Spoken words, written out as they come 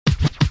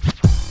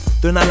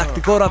Το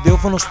εναλλακτικό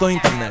ραδιόφωνο στο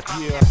ίντερνετ.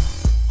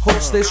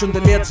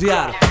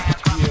 HotStation.gr.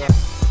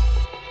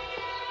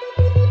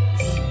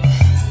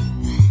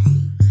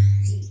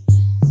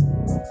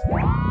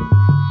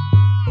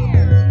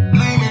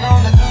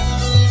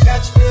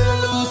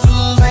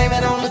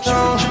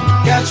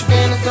 Got you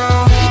in the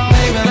zone,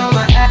 blame it on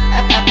the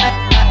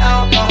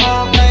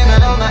alcohol, blame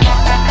it on the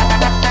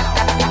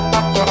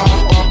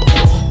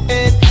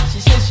She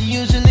says she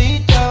usually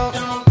don't,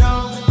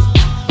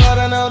 but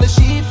I know that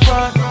she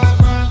front,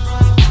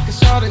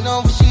 cause all they know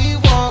what she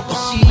want, but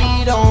she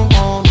don't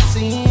want to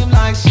seem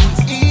like she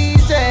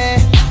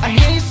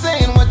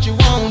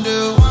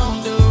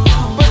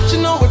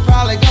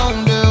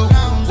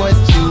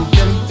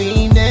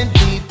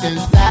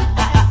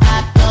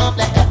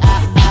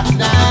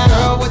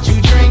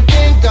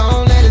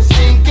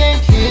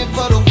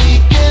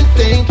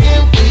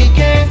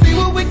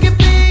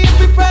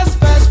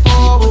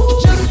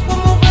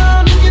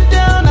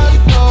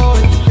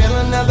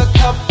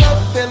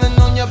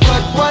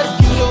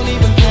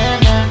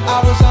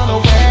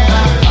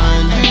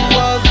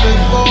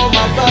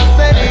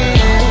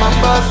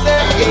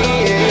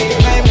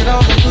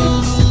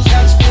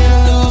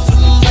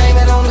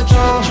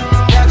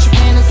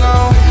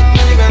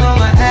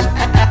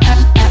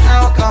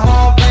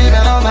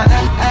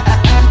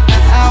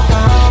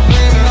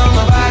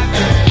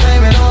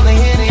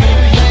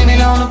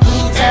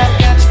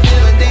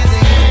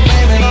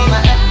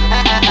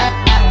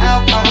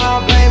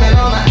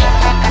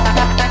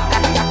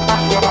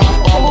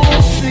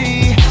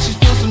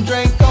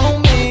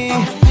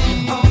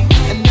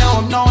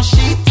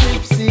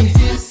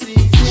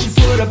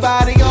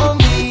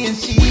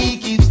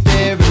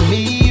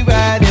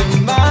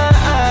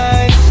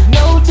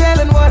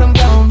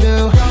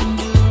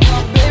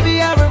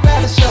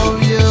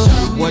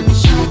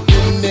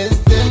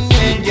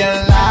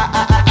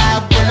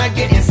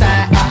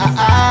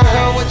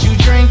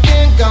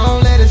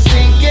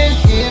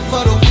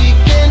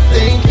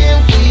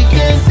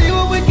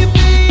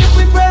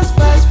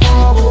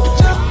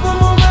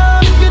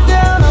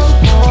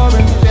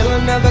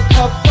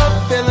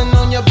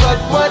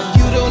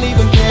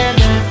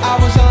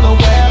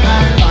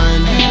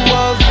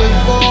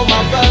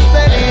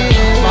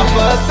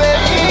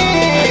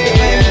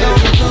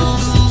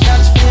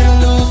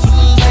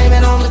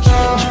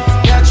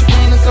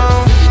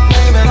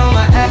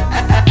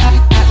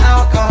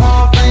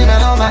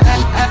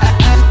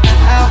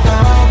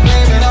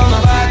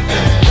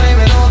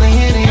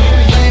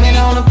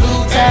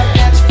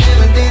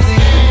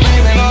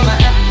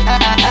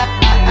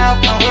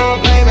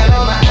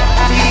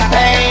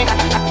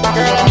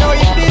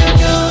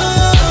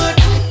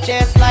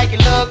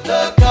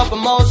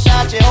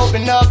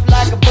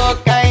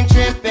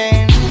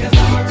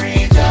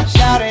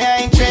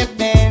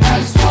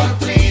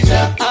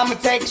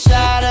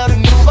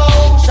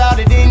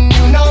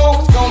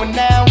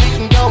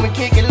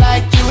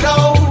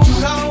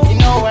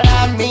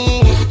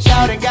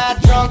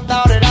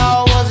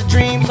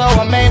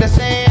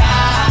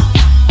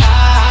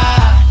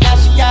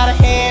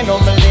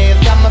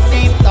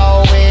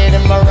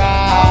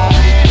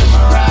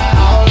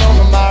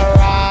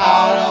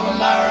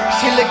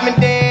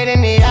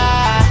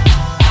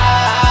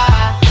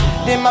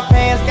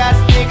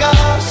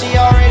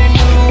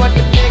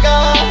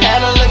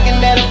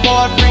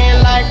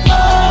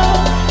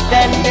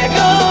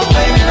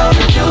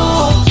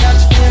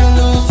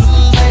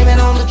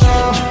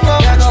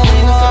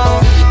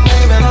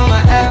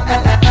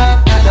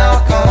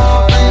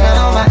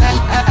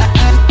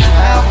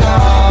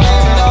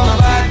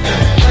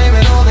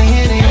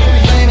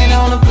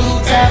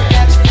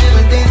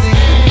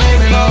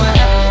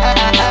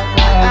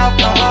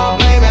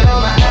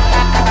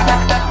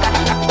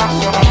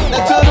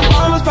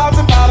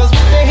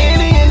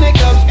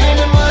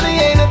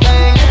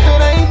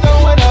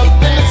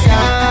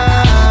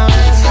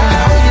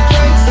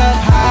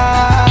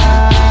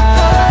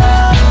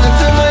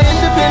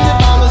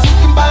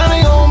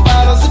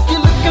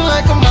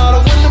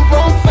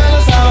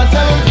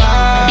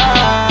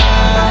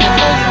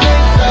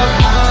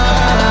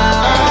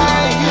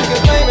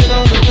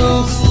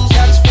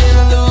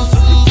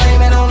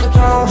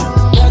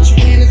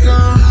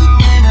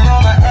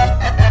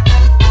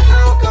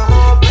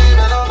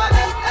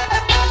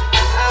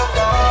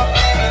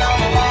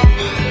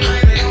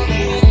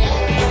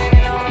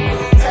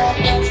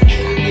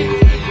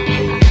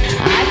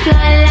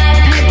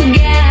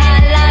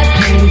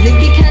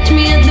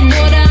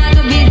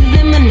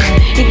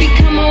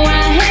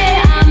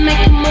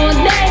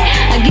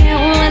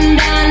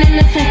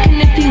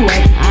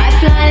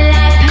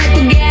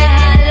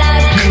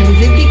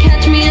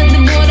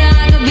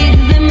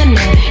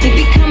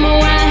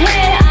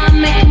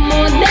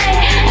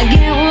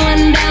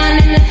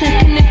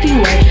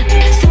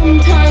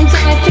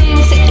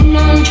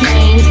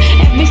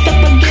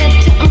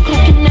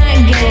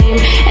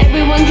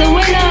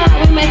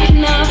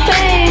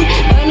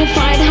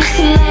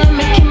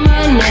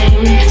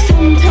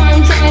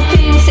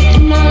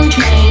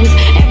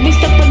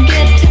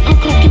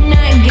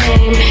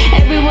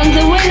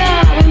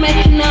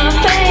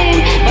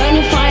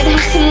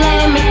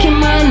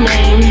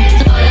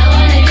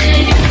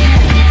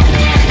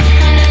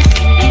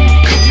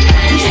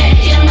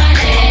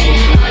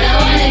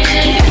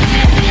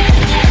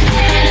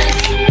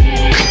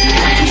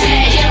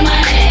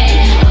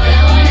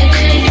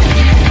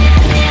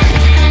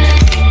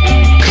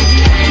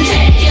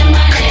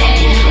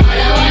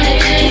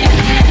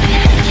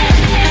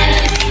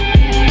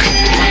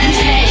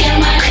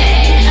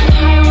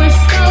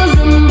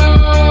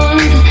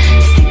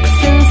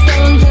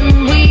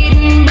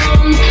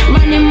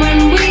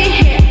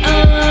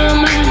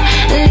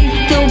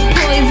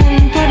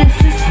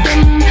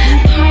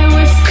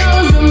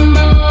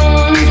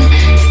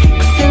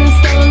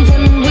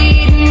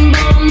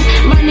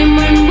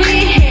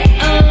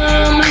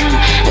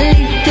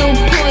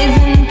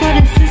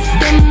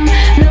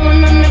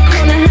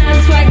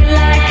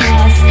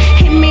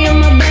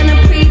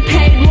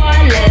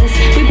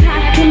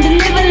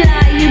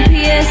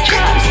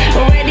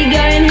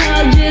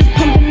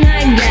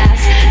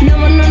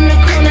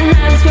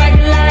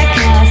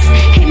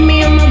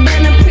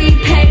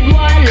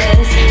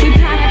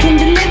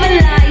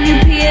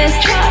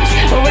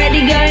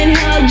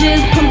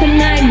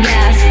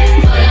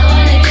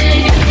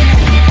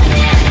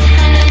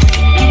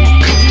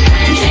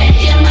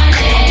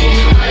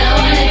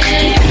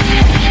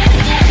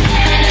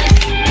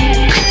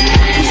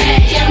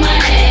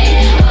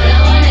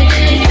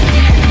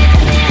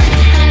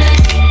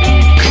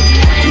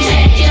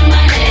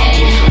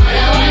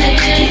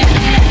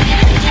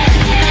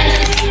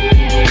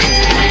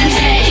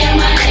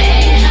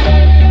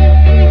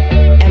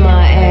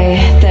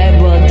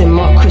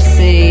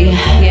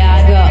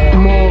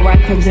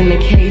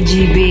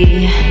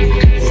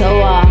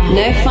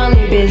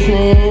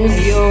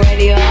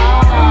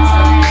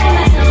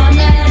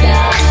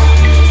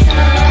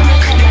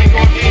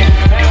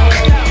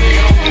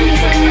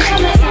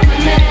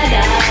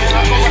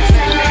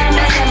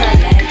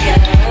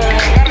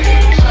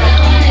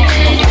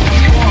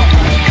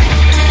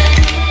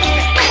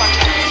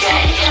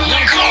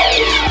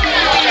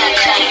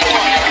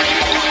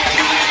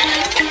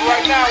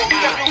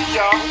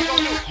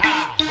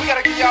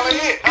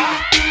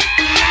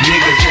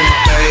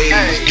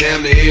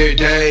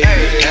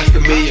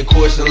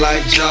question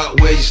like Jock,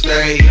 where you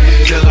stay?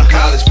 Tell a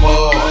college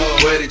ball,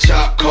 where the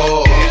chop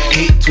call.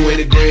 Hit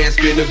 20 grand,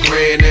 spend a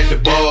grand at the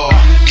bar.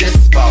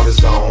 Just about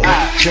his own,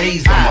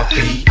 J's on my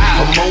feet,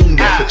 I'm on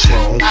that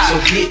Patron,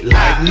 so get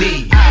like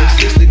me.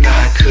 69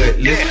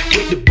 Cutlass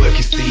with the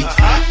bucket seats,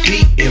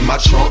 beat in my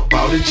trunk,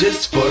 bought it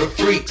just for the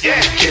freaks.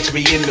 Catch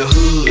me in the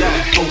hood,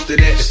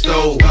 posted at the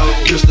store,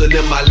 pistol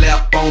in my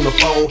lap on the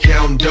phone,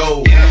 counting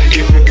dough.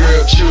 If a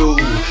girl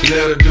choose,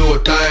 let her do a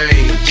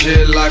thing,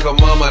 just like a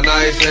mama,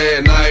 nice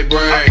and night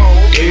brain.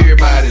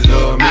 Everybody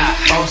love me,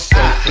 I'm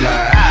so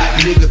fly.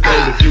 Niggas throw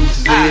the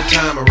deuces every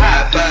time I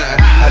ride by.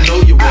 I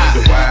know you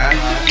wonder why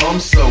I'm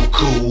so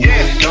cool.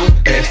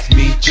 Don't ask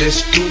me,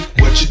 just do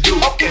what you do.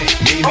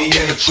 Meet me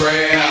in the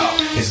trail,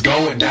 it's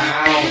going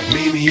down.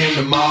 Meet me in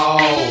the mall,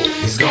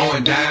 it's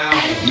going down.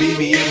 Meet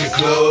me in the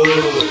club,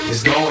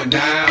 it's going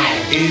down.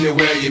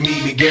 Anywhere you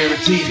meet me,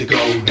 guaranteed to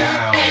go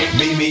down.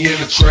 Meet me in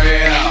the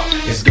trail,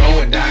 it's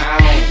going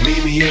down.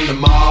 Meet me in the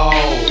mall,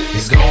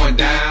 it's going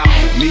down.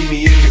 Meet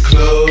me in the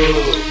club,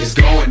 it's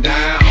going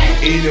down.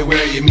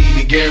 Anywhere you meet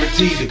me,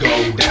 guaranteed to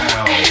go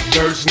down.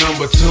 Dirt's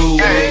number 2,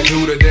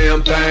 do the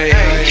damn thing.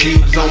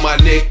 Keeps on my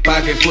neck,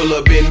 pocket full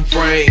of bent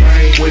frames.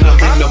 When I'm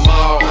in the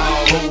mall,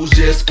 hoes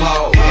just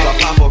pause. I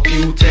pop a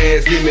few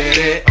tags, give me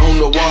that on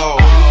the wall.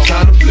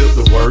 Time to flip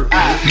the work,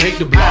 make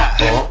the block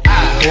bump.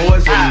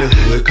 Boys in the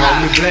hood, call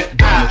me Black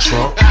Donald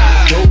Trump.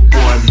 Dope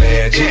boy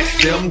magic,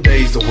 7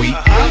 days a week.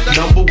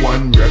 Number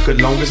 1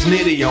 record, longest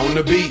nitty on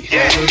the beat.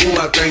 Who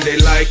I think they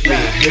like me,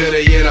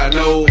 better yet I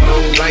know.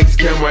 Lights,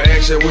 camera,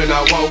 action when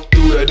I walk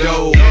through the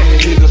door.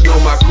 Niggas know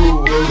my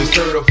crew, the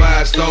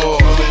certified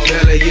stars.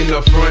 Belly in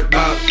the front,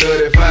 about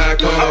 35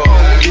 cars.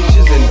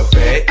 Bitches in the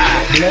back,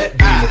 black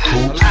beamer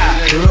coops.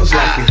 Girls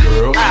like it,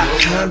 girls,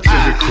 time to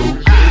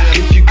recruit.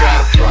 If you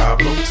got a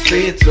problem,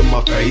 say it to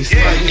my face.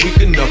 We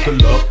can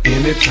knuckle up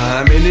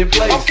anytime, any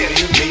place.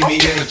 Meet me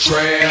in the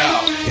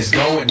trail, it's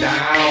going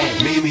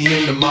down. Meet me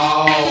in the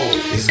mall,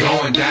 it's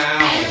going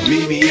down.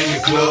 Meet me in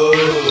the club,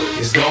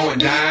 it's going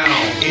down.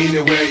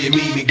 Anywhere you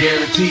meet me,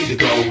 guaranteed to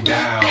go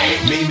down.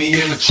 Meet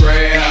me in the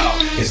trail,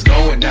 it's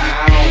going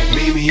down.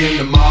 Meet me in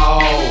the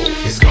mall,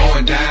 it's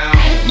going down.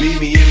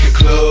 Meet me in the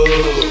club,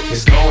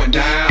 it's going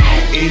down.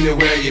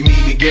 Anywhere you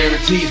meet me,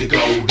 guaranteed to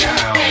go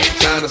down.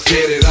 Time to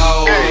set it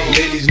all,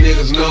 let these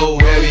niggas know.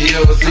 Have you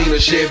ever seen a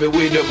Chevy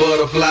with the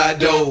butterfly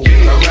door?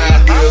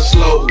 I ride real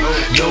slow,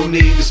 no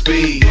need to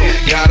speed.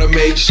 Gotta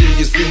make sure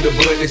you see the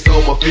buttons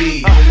on my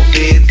feet.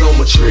 Feds on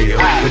my trail,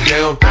 but they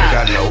don't think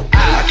I know.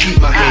 I keep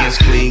my hands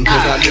clean,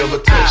 cause I never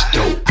touch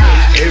dope.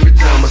 Every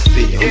time I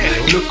see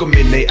them, look them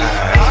in their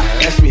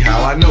eyes. Ask me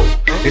how I know,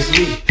 it's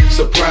me,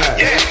 surprise.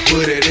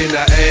 Put it in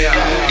the air,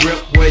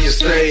 rip where you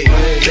stay.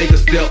 Take a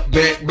step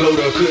back, blow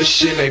the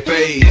cushion they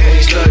face.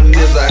 Stuntin'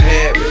 is a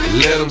habit,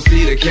 let them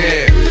see the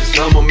carrots.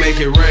 I'ma make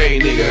it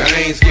rain, nigga,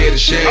 I ain't scared to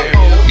share.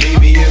 Meet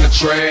me in the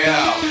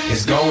trail,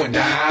 it's going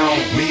down.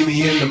 Meet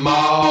me in the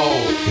mall,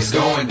 it's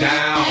going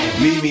down.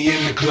 Meet me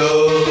in the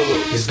club,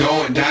 it's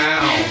going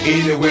down.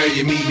 Anywhere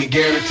you meet me,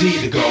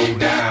 guaranteed to go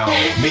down.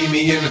 Meet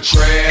me in the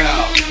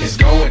trail, it's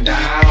going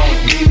down.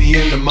 Meet me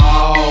in the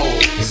mall,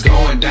 it's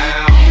going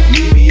down.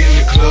 Meet me in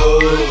the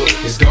club,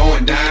 it's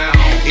going down.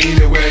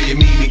 Anywhere you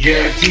meet me,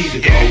 guaranteed to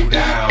go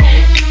down.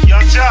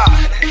 Young Jock,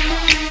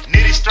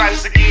 Nitty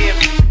strikes again.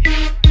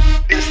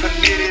 This a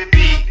Nitty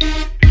beat.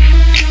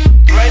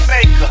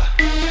 Playmaker.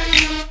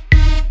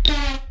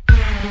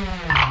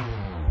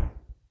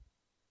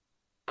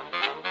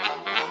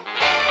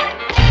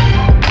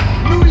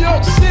 New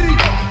York City,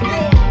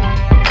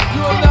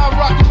 you are now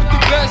rocking with the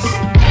best.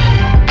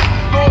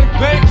 Lloyd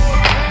Banks,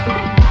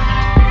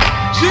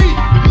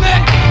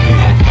 G-Lit. We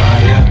on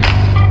fire,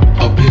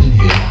 up in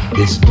here,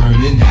 it's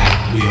burning hot.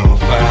 We on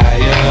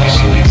fire,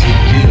 should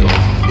take it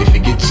off if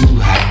it get too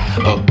hot.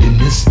 Up in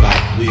this spot,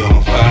 we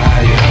on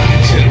fire.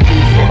 Tear the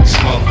roof off this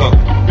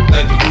motherfucker,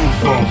 let the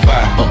roof on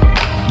fire.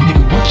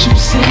 Nigga, what you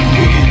say?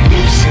 We get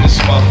loose in this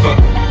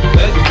motherfucker,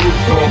 let the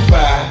roof on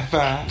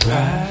fire.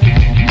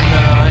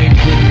 Nah, I ain't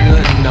putting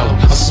nothing out.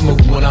 I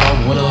smoke when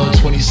I wanna.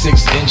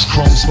 26-inch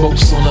chrome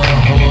spokes on a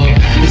Hummer.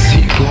 This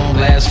heat gon'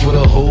 last for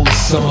the whole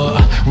summer.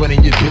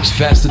 Running your bitch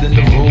faster than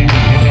the road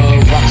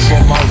runner. Rocks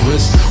on my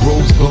wrist,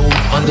 rose gold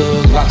under.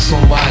 Locks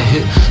on my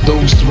hip,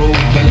 those throw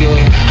bender.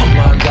 I'm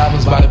on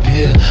diamonds by the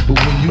pier, but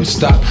when you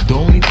stop, the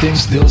only thing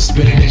still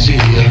spinning is your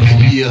ear.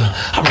 Yeah,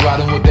 I'm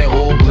riding with that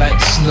old black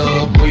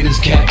snub, Raiders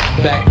cap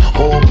back,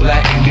 all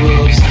black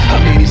gloves. I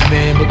made these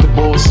man, but the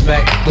boys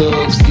smack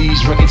thugs.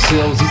 These record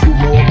sales equal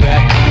more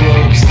back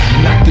clubs.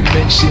 Not to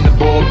mention the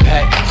ball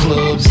pack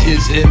clubs.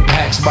 His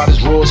impacts about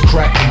as raw as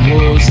cracking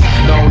was.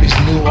 Now all these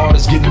new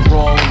artists getting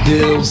wrong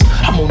deals.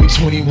 I'm only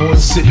 21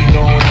 sitting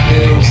on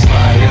hills.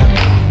 Fire,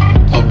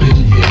 up in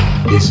here,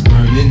 it's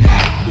burning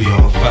hot. We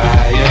on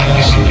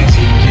fire, should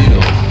take it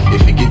off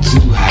if it get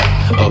too hot.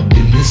 Up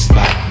in this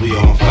spot, we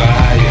on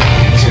fire.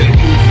 Tear the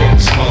roof off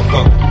this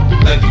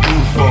motherfucker, let the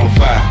roof on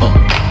fire.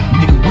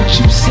 Nigga, what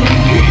you say?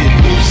 We get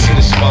loose in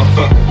this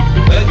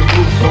motherfucker, let the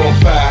roof on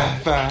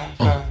fire.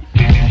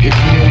 If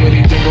you know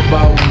anything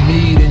about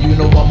me, then you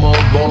know I'm a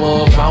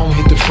baller. If I don't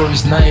hit the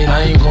first night,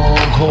 I ain't gon'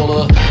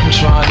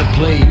 trying to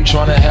play, you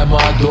trying to have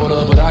my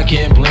daughter, but I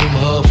can't blame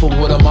her for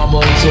what her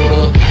mama told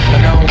her.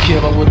 And I don't care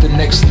about what the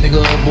next nigga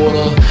aboard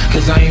her,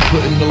 cause I ain't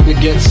putting no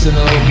baguettes in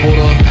her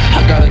water.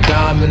 I got a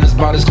diamond that's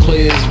about as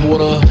clear as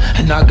water,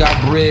 and I got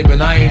bread,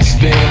 but I ain't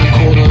spending a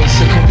quarter.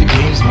 So cut the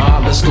games,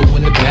 ma, let's go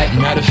in the back.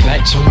 Matter of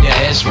fact, turn your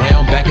ass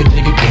round, back a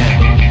nigga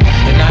down.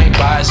 And I ain't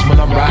biased when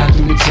I'm riding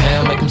through the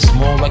town, like I'm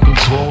small, like I'm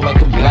tall,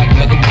 like I'm black,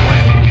 like I'm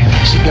brown.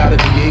 She gotta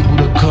be able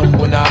to come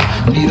when I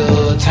need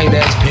her. Tight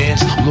ass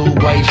pants, little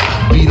wife,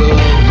 beat her.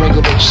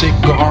 Regular chick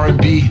or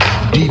R&B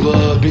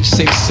diva. Bitch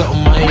say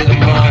something I ain't a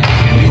mind.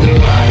 Beat her.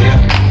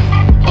 Fire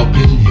up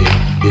in here,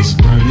 it's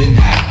burning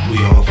hot. We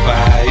on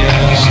fire.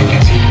 So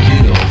take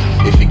it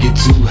off if it get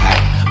too hot.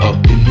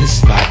 Up in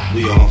this spot,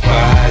 we on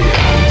fire.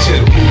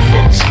 Tear the roof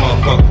off this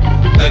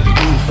motherfucker, let the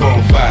roof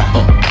on fire.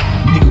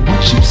 Nigga,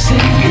 what you say?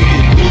 We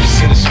get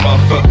loose in this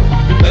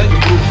motherfucker, let the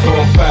roof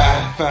on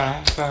fire.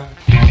 Fire, fire.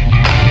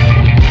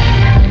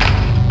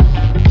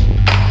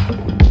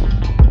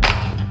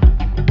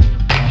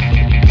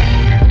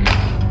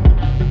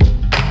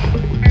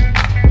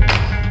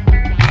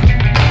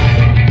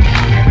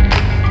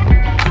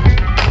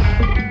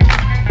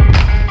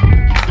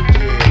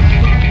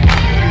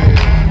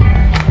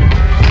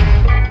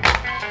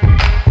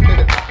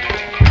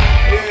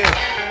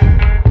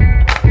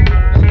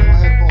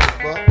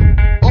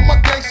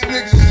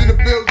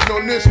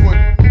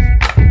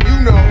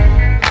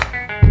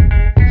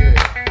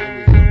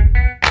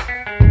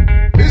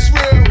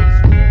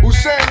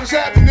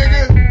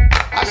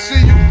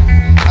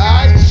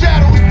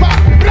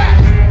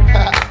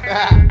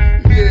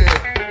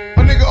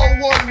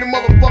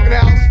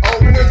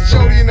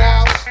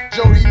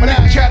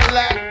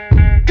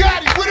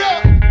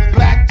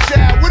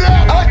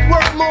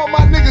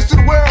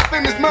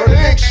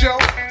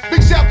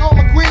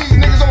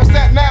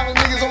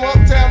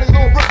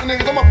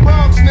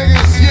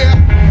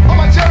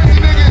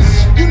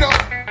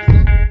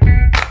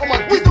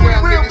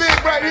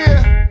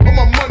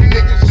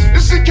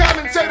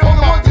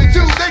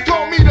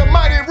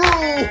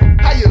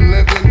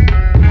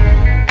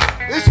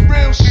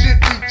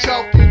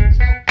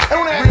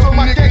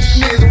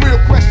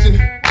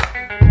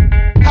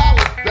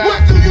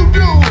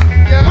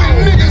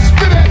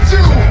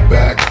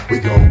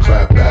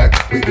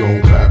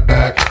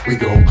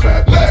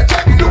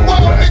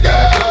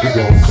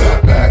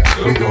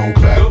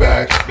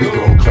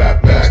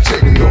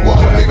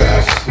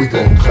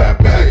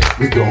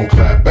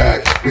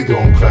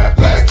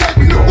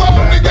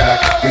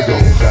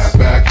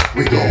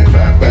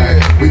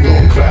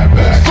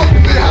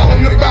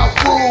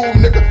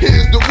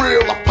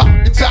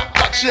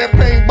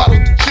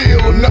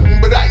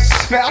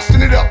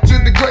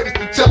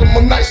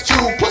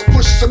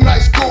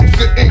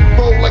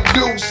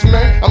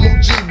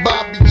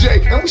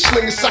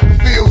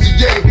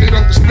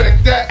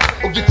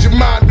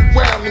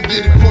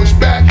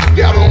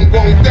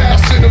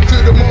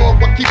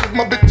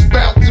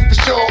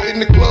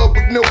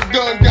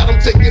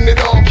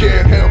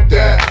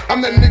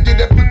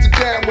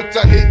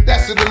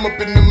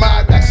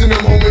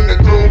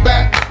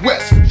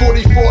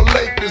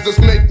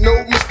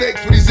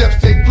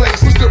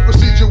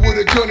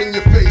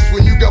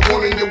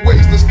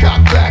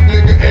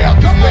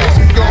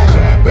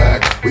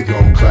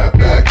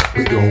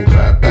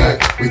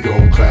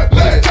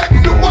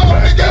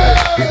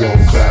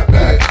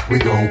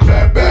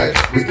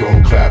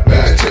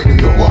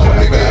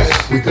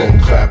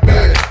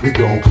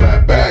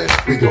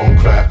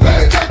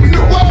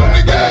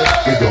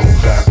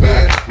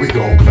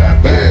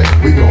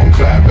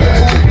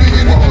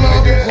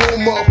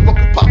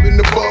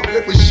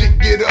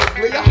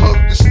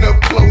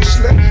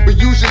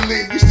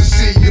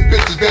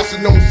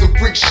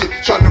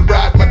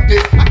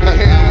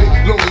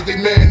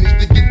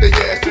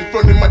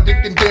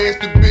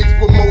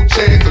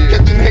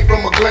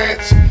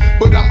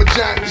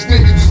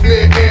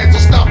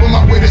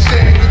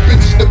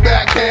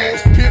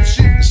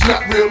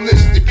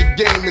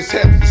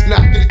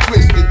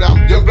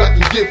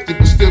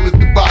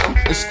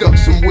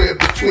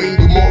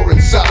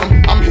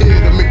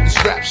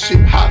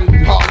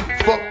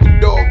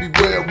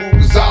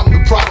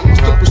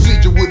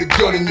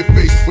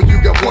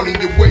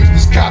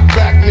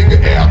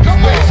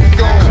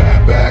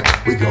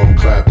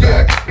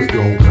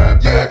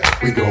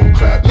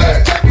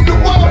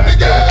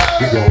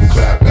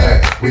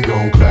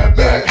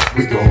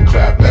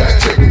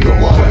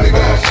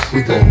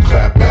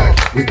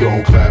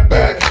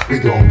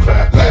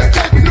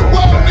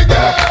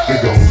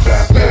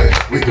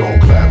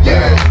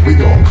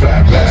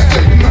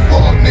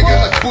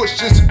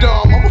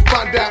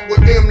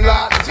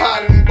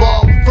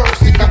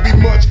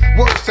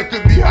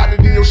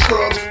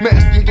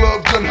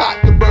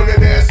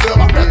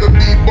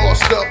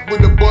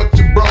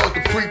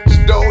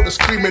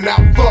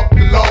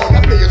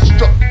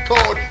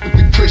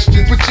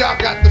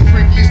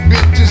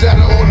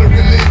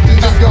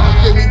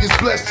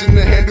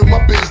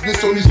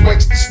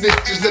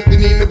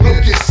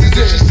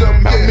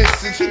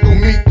 He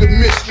gon' meet the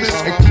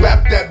mistress and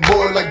clap that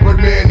boy like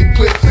Birdman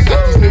Eclipse. I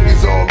got these niggas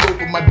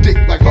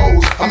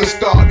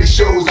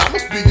shows. I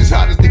must be as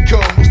hot as they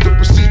come. What's the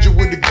procedure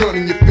with a gun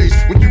in your face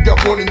when you got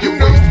one in your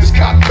waist? This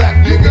cock back,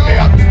 nigga,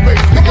 out the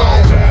face. We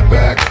gon' clap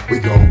back, we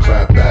gon'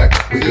 clap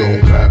back, we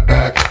gon' clap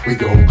back, we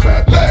gon'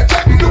 clap back.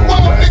 Let's take the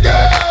wall, nigga.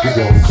 We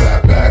gon'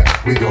 clap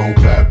back, we gon'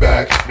 clap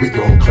back, we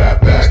gon'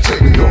 clap back. Take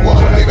the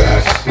wall,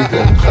 nigga. We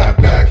gon' clap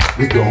back,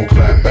 we gon'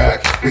 clap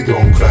back, we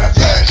gon' clap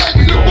back.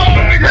 Take the wall,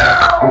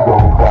 nigga. We gon'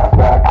 clap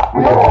back, we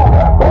gon'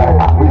 clap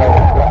back,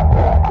 we gon' clap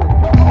back.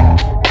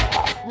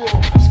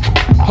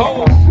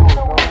 Ho,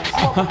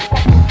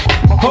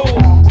 ho,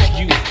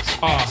 you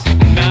are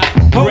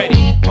not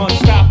ready.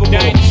 Unstoppable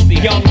dynasty,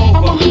 young over.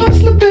 I'm a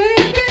hustler,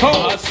 baby. Ho,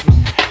 hustler.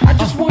 I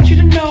just want you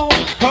to know.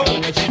 Ho,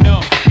 let you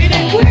know. It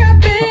ain't where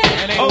I've been,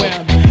 It ain't where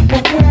I've been.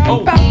 but where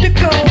I'm about to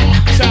go.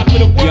 Top of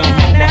the world,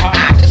 Now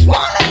I just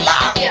wanna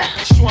love you,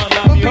 just wanna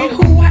love but you. be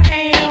who I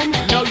am.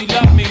 Know you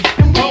love me.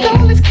 And with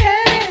all this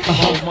cash,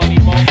 More money,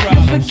 more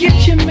problems.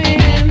 forget your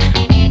man.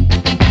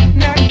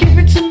 Now give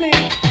it to me,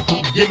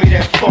 Give me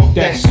that funk,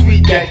 that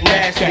sweet, that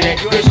nasty, that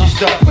gushy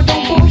stuff. but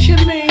don't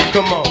bullshit me.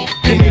 Come on,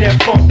 give me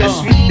that funk, that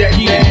sweet, that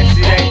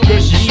nasty, that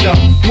gushy stuff.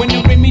 When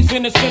the Remy's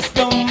in the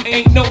system,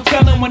 ain't no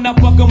telling when I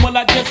fuck 'em, will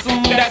I diss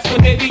 'em. That's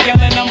what they be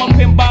yelling. I'm a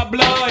pimp by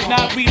blood,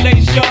 not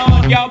relation.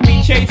 Y'all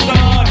be chasing,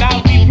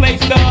 I'll be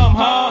placed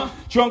huh?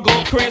 Drunk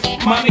on Chris,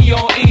 money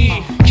on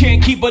E.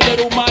 Can't keep a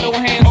little model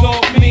hands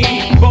off me.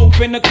 Both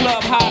in the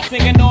club, high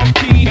singing on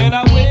key. And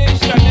I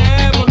wish I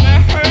never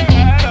met her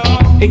at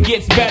all. It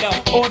gets better,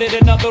 ordered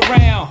another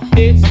round.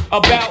 It's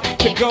about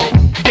to go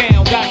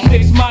down. Got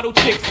 6 model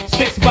chicks,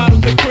 6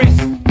 bottles of Chris.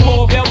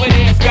 4 velvet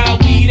ass,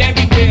 got weed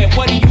everywhere.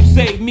 What do you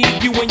say? Me,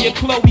 you, and your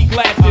Chloe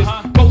glasses.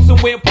 Go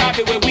somewhere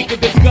private where we could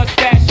discuss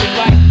fashion,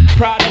 like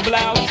Prada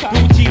blouse,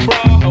 Gucci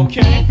bra,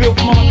 okay? Filth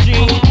Mark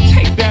jeans,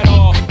 take that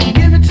off.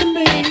 Give it to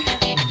me,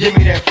 Give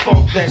me that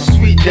funk, that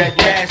sweet, that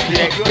nasty,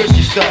 that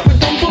gushy stuff. but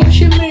don't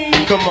bullshit me.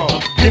 Come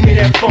on, give me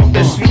that funk,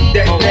 that sweet,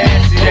 that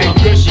nasty, that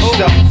gushy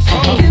stuff.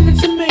 Give it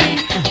to me,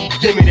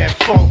 Give me that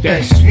funk,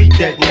 that sweet,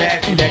 that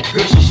nasty, that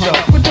gushy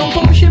stuff. but don't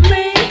bullshit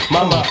me.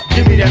 Mama,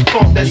 give me that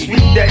funk, that sweet,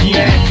 that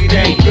nasty,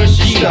 that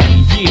gushy stuff.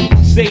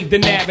 Yeah, save the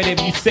narrative,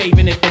 you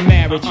saving it for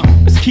marriage.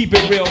 Let's keep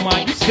it real,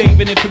 man, you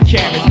saving it for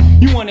carriage.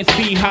 You wanna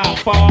see how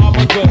far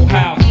I'ma go,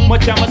 how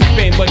much I'ma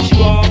spend, but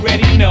you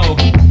already know.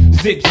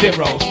 Zip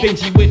zero,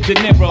 stingy with De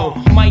Niro.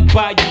 Might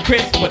buy you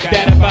crisp, but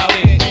that about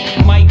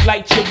it. Might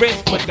light your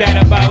wrist, but that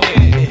about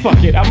it.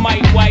 Fuck it, I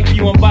might wipe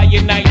you and buy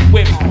you nice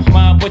whips.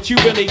 Mom, but you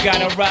really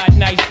gotta ride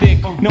nice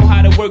dick. Know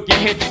how to work your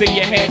hips and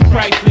your head's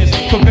priceless.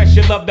 Profess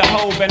you love the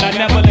hoe, and I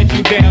never let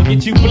you down.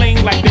 Get you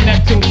bling like the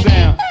Neptune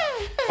sound.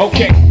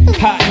 Okay,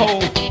 hot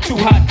hole, too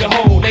hot to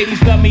hold.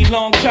 Ladies love me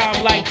long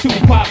time like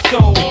Tupac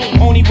soul.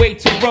 Only way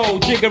to roll,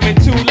 jiggering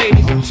 2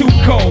 ladies, too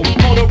cold.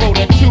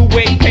 Motorola,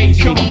 2-way page.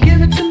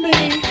 Give it to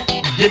me,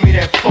 Give me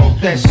that funk,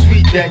 that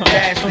sweet, that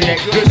nasty, that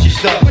gushy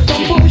stuff. but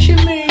don't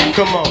bullshit me.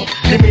 Come on,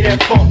 give me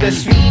that funk, that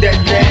sweet, that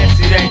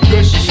nasty, that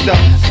gushy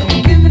stuff.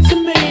 Give it to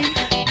me,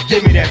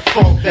 Give me that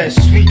funk, that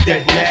sweet,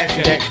 that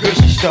nasty, that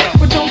gushy stuff.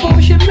 but don't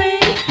bullshit me.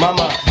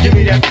 Mama, give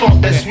me that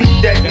funk, that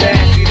sweet, that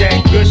nasty,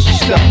 that gushy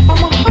stuff.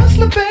 I'm a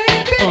hustler,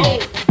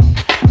 baby.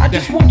 I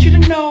just want you to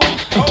know.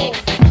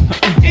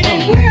 It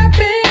ain't where I've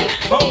been,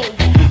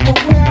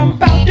 but where I'm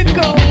about to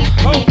go.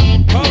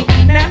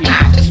 Now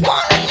I just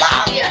wanna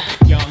love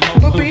you,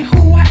 but be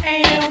who I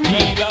am.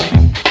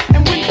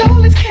 And with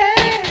all this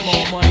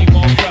cash,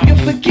 you'll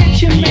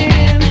forget your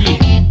man.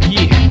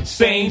 Yeah,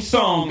 same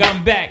song,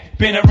 I'm back,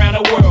 been around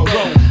the world,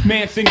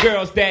 romance and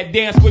girls that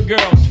dance with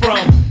girls from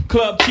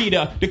Club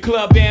Cheetah, the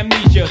Club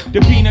Amnesia,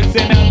 the Peanuts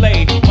in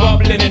LA,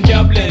 bubbling in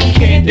Dublin,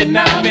 can't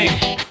deny me.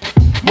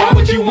 Why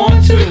would you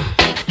want to?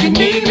 You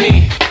need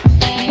me.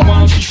 Why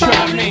don't you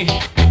try me?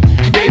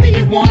 Baby,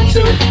 you want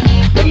to?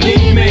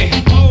 Believe me.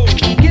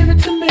 Give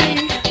it to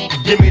me,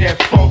 Give me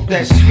that funk,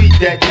 that sweet,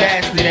 that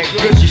nasty, that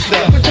gushy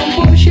stuff. but don't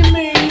bullshit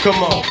me.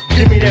 Come on,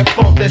 give me that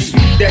funk, that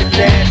sweet, that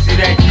nasty,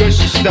 that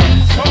gushy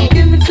stuff.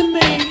 Give it to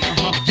me,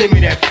 Give me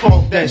that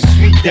funk, that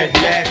sweet, that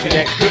nasty,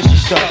 that gushy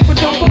stuff. but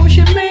don't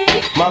bullshit me.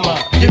 Mama,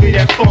 give me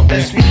that funk,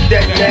 that sweet,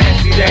 that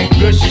nasty, that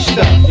gushy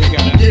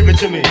stuff. Give it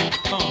to me.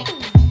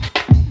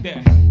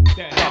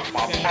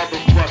 My mother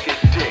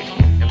fucking dick,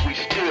 and we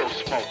still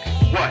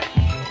smoking. What?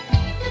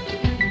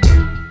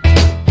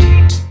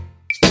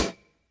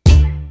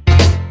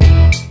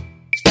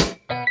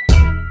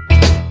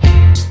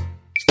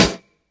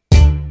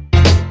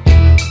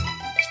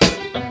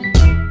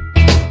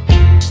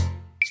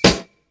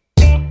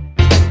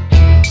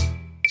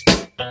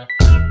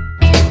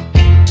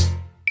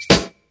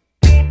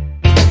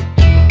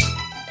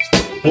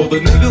 For the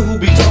nigga who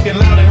be talking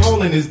loud and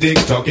holding his dick,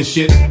 talking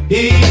shit,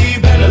 he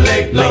better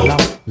lay low.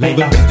 For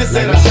the bitch that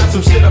said I shot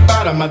some shit up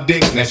out of my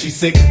dick, now she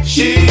sick,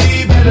 she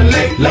better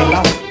lay low.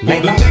 For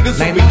the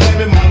niggas who be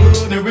claiming my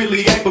hood and really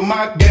ain't for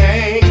my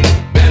gang,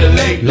 better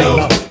lay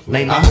low.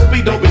 I hope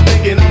he don't be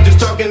thinking I'm just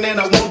talking and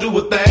I won't do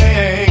a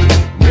thing.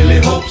 Really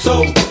hope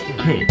so.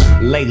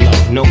 Lay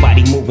low,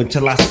 nobody moving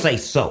till I say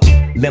so.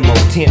 Limo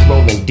tent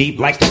rolling deep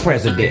like the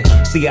president.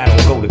 See, I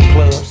don't go to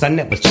clubs, I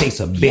never chase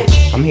a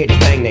bitch. I'm here to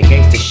bang that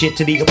gangsta shit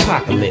to the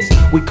apocalypse.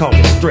 We call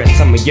it stress,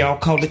 some of y'all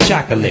call it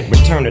chocolate.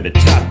 Return of the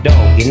top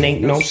dog, it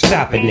ain't no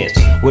stopping this.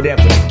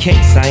 Whatever the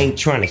case, I ain't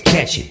trying to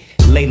catch it.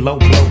 Lay low,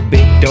 blow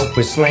big dope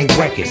and slang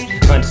records.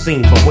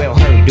 Unseen but well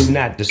heard, do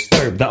not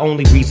disturb. The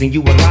only reason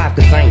you alive,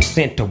 cause I ain't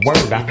sent a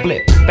word. I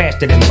flip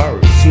faster than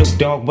birds. Snoop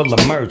Dogg will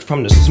emerge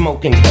from the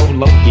smoke and go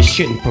low. You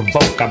shouldn't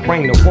provoke, I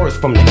bring the worst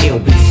from the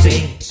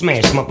LBC.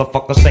 Smash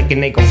motherfuckers thinking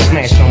they gon'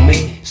 smash on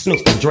me. Snoop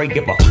and Dre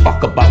give a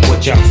fuck about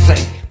what y'all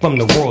say. From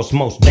the world's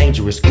most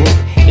dangerous group,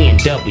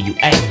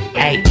 NWA.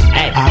 I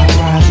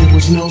rise, it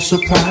was no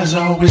surprise,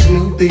 I always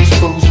knew these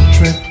fools would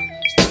trip.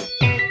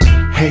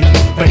 Hate,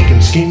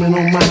 faking, scheming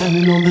on mine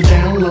and on the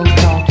down low,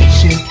 talking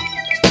shit.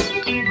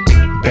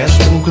 Best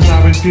move cause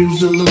I refuse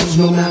to lose,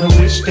 no matter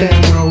which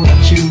damn road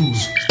I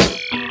choose.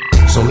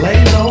 So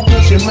lay low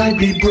cause you might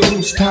be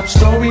bruised. Top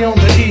story on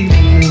the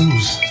evening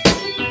news.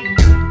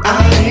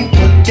 I ain't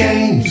for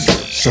games,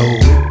 so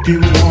if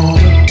you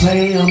wanna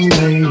play, I'm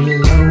lay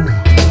low.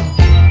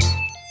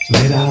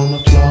 Lay down on the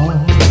floor,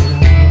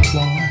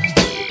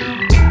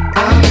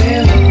 I'm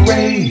in a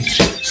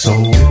rage, so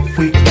if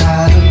we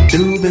gotta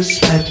do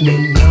this, let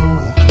me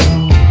know.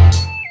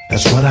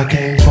 That's what I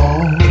came for,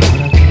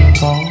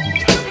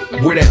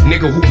 Where that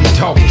nigga who be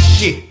talking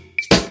shit?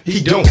 He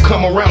don't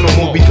come around no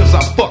more because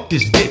I fucked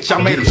this bitch.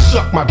 I made her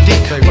suck my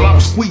dick while I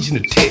was squeezing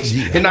the tits.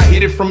 And I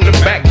hit it from the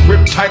back,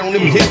 grip tight on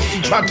them hips.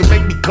 She tried to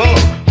make me come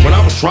when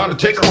I was trying to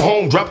take her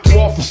home. Dropped you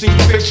off and see you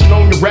fishing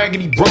on the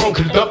raggedy bro.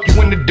 Could dump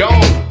you in the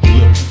dome. You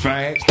look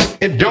fag.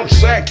 And don't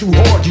sag too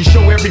hard, you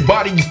show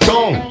everybody you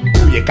thong.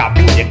 Booyaka,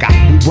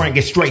 booyaka, we bring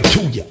it straight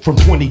to ya. From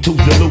 22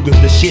 to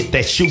Lugas, the shit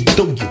that shoot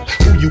through you.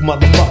 Who you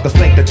motherfuckers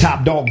think the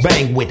top dog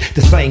bang with?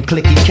 The same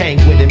clique he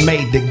came with and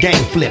made the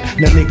game flip.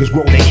 Now niggas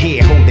grow their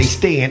hair, hold they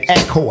stand,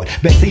 act hard.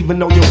 Best even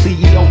though your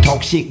CEO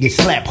talk shit, get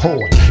slapped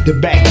hard. The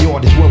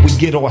backyard is where we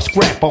get our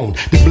scrap on.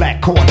 The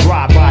black car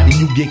drive by, then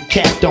you get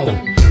capped on.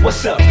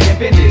 What's up,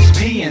 pimpin'? It's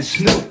P and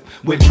Snoop.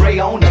 With Dre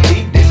on the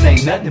beat, this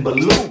ain't nothing but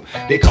loop.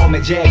 They call me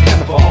Jack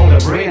Hammer for all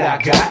the bread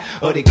I got,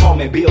 or they call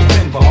me Bill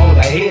Clinton for all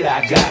the head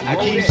I got. I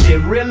keep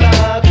shit realer,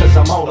 cause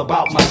I'm all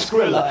about my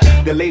skrilla.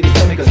 The ladies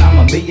tell me cause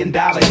I'm $1 million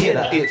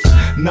hitter. It's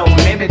no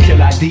limit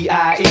till I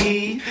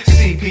D.I.E.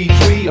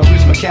 CP3 or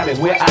Rich McCallie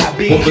where I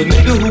be. For the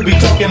nigga who be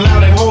talking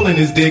loud and holding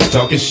his dick,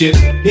 talking shit,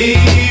 he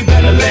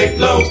better lay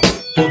low.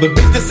 For the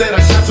bitch that said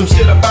I shot some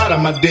shit up out of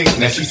my dick,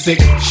 now she sick,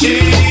 she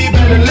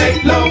better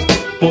lay low.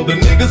 For the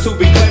niggas who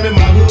be claiming my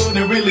hood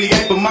and really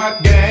ain't for my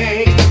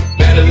gang,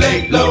 better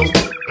lay low.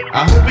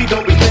 I hope he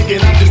don't be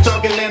thinking I'm just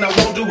talking and I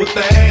won't do a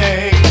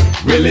thing.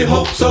 Really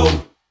hope so.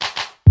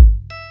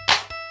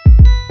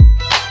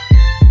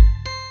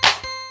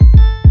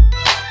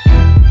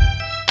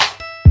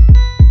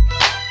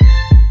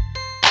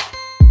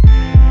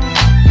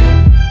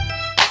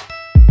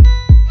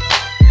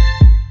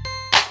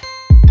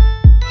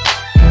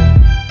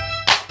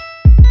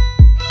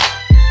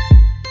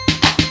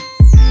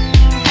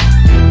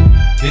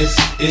 This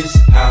is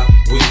how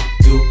we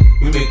do.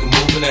 We make a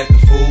move and act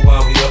the fool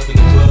while we up in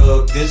the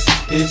club. This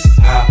is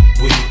how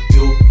we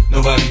do.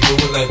 Nobody do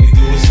it like we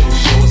do it, so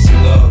show us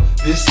some love.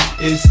 This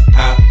is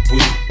how we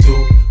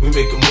do. We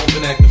make a move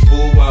and act the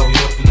fool while we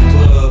up in the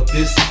club.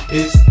 This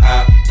is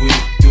how we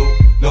do.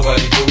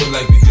 Nobody do it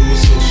like we do it,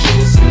 so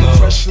show us some love.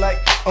 Fresh like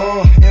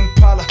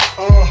Impala,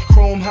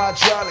 chrome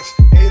hydraulics,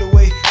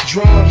 808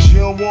 drums. You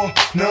don't want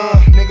none,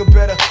 nigga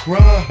better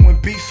run. When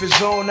beef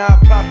is on, I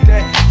pop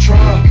that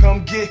drum.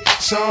 Come get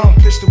some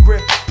pistol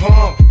grip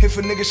pump. If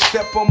a nigga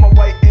step on my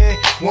white Air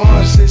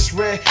Ones, it's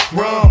red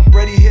rum.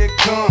 Ready, here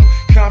come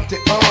Compton,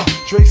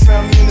 Dre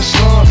found me in the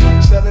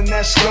slums, selling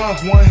that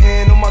skunk. One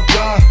hand on my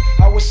gun.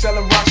 I was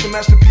selling rocks and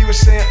Master P was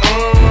saying,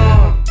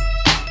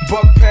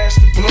 buck past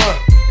the blunt.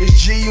 It's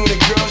G Unit,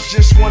 girls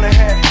just wanna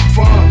have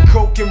fun.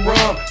 Coke and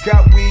rum,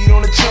 got weed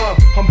on the tongue.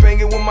 I'm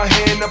banging with my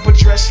hand up a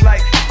dress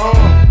like,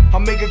 I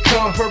make it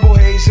come, purple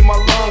haze in my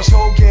lungs.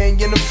 Whole gang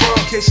in the front,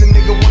 case a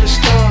nigga wanna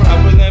stun. I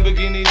put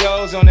Lamborghini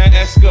doors on that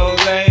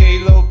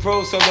Escalade. Low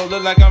pro solo,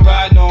 look like I'm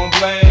riding on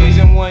blades.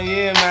 In 1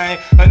 year, man,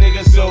 a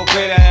nigga so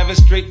great. I have a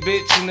straight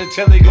bitch in the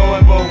telly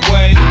going both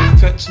ways.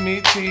 Touch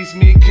me, tease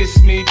me,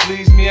 kiss me,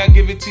 please me. I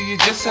give it to you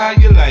just how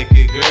you like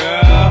it,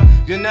 girl.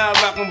 You're now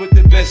rocking with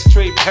the best,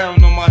 straight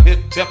pound on my hip,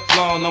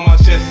 Teflon on my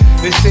chest.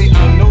 They say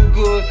I'm no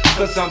good,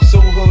 cause I'm so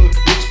hood.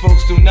 Rich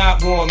folks do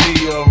not want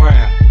me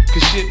around.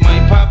 Cause shit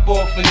might pop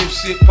off, and if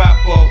shit pop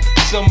off,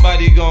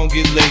 somebody gon'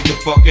 get laid the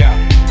fuck out.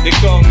 They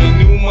call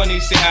me new money,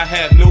 say I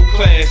have no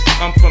class.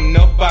 I'm from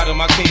the bottom,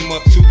 I came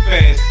up too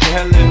fast. The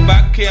hell if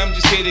I care, I'm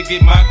just here to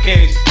get my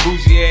cash.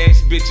 Bougie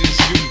ass bitches,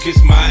 you can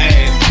kiss my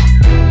ass.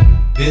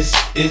 This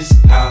is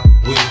how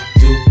we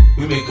do.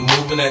 We make a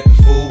move and act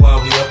the fool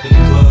while we up in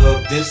the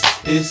club. This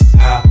is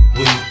how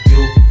we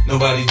do.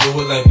 Nobody do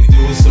it like we do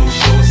it, so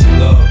show us some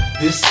love.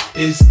 This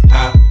is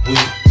how we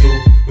do.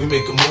 We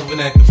make a move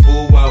and act the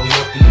fool while we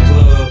up in the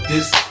club.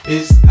 This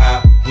is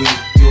how we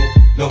do.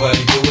 Nobody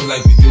do it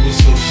like we do it,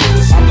 so show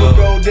us some love.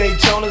 Gold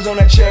Daytonas on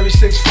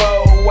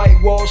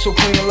so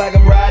clean like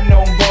I'm riding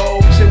on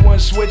Vogue. Say one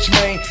switch,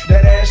 man,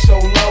 that ass so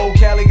low.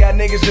 Cali got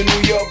niggas in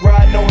New York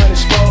riding on 100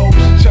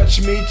 spokes.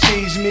 Touch me,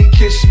 tease me,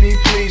 kiss me,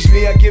 please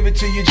me. I give it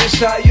to you just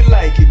how you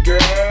like it,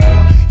 girl.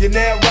 You're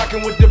now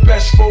rocking with the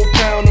best 4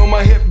 pound on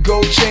my hip,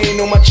 gold chain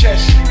on my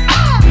chest.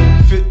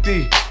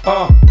 50,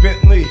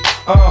 Bentley,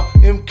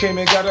 M came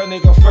and got a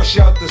nigga fresh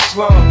out the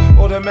slum.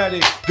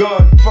 Automatic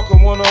gun,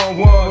 fuckin'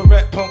 one-on-one.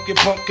 Rat punk, get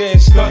punk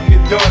ass stunt,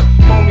 get done.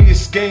 Homie,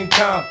 it's game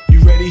time. You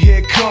ready? Here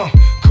it come.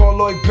 Call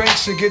Lloyd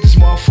Banks and get this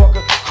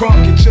motherfucker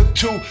crunk. It took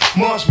 2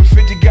 months, but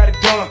 50 got it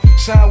done.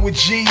 Signed with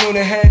G on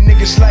the head,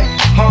 niggas like,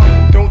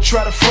 don't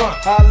try to front.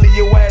 I'll leave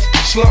your ass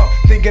slump,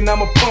 thinking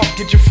I'm a punk.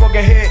 Get your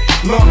fucking head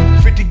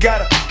lump. 50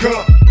 got a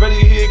gun, ready,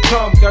 here it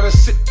come. Gotta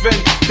sit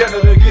ready,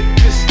 gotta get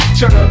this.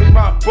 Cheddar in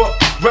my book,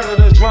 redder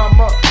the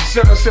drama.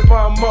 Set a sip,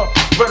 I'm up.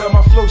 Redder,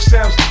 my flow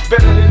sounds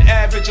better than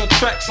average. On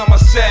tracks, I'm a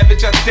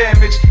savage, I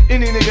damage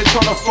any nigga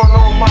tryna front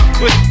on my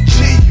clip.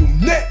 G, you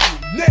net,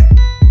 you net.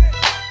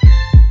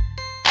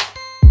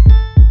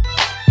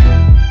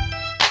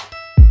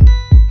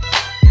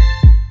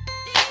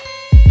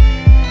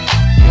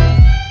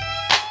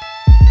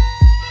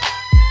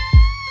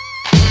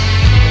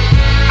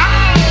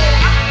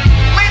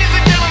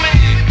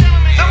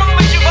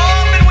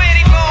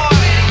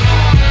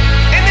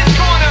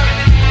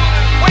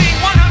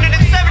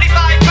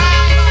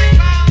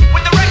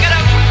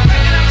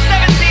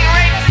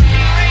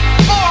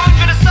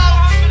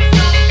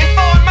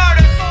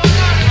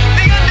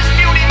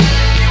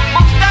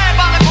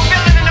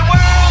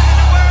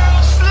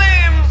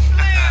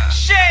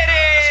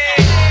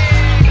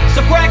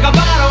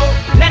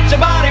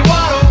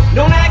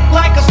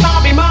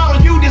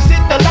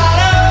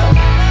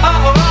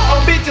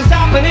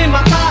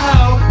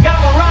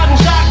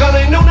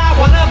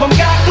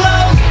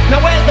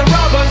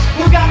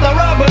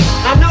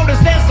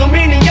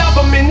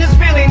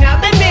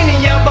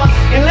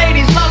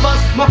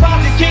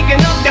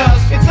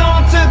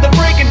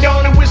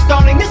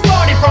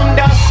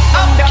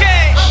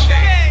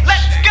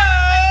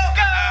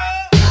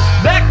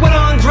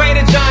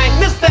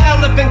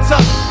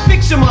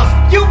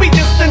 You be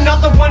just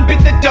another one bit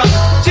the dust.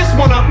 Just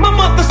one of my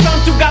mother's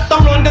sons who got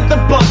thrown under the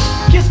bus.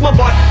 Kiss my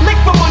butt, lick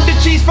from under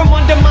cheese from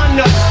under my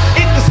nuts.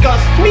 It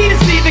disgusts me to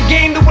see the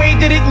game the way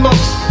that it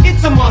looks.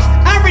 It's a must,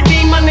 I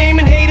redeem my name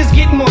and haters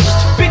get mushed.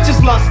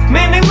 Bitches lust,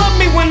 man they love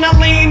me when I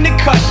lay in the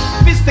cut.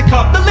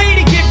 Fisticuff, the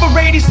lady give a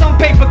lady some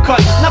paper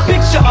cuts. Now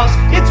picture us,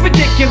 it's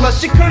ridiculous,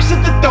 she curses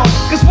the thought.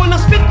 Cause when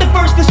I spit the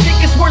verse, the shit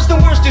gets worse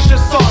than worse, just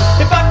your sauce.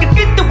 If I could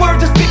fit the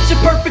words, this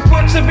picture perfect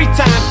works every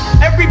time.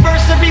 Every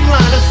verse, every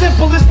line, as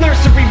simple as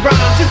nursery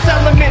rhymes. It's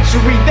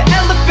elementary, the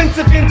elephants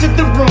have entered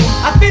the room.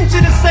 I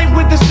venture to say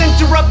with the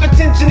center of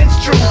attention it's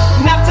true.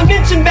 Not to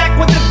mention back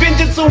with the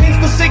vengeance, so hence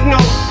the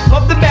signal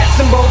of the bat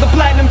symbol. The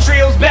platinum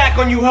trio's back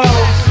on you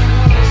hoes.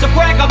 So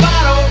crack a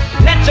bottle,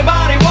 let your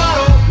body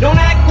waddle. Don't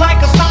act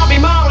like a snobby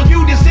model,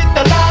 you just hit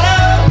the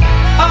lotto.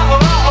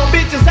 Uh-oh,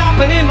 bitches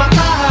hopping in my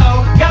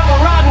Tahoe. Got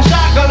one riding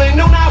shotgun and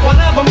no, not one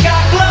of them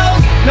got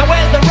clothes. Now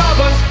where's the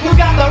rubbers? Who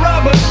got the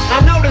rubbers? I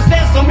noticed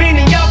there's so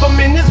many of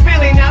them and there's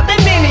really not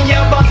that many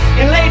of us.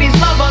 And ladies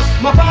love us,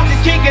 my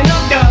posse's kicking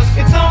up dust.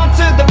 It's on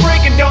to the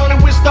break of dawn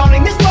and we're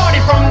starting this party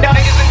from dusk.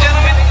 Ladies and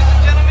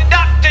gentlemen,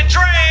 Dr.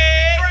 Dre.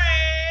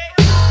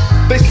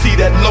 They see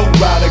that low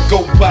rider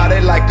go by,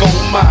 they like, oh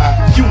my.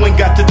 You ain't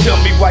got to tell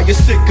me why you're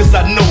sick, cause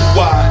I know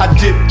why. I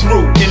dip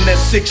through in that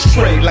 6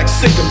 tray like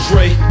sick of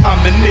Dre. I'm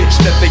an itch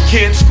that they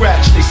can't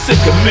scratch, they sick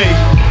of me.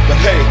 But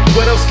hey,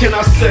 what else can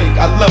I say?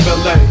 I love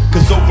LA,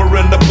 cause over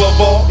and above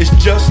all, it's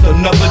just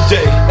another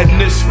day. And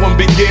this one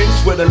begins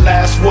where the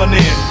last one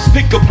ends.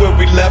 Pick up where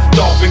we left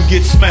off and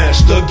get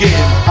smashed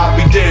again. I'll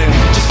be damned,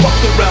 just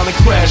fucked around and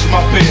crashed my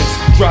Benz.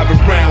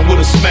 Driving around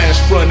with a smashed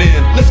front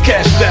end. Let's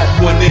cash that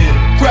one in.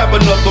 Grab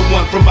another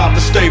one from out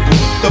the stable.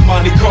 The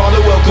Monte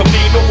Carlo, El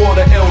Camino, or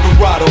the El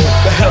Dorado.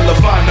 The hell if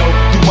I know.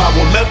 Do I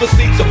want leather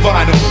seats or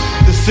vinyl?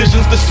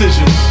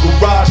 Decisions.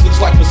 Garage looks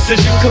like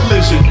precision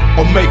collision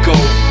or Mako.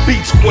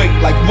 Beats quake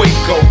like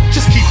Waco.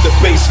 Just keep the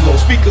bass low.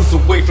 Speakers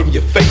away from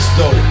your face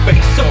though.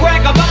 So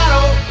crack a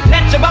bottle,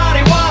 let your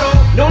body waddle.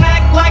 Don't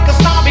act like a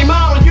snobby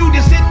model, you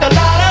just hit the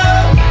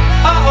lotto.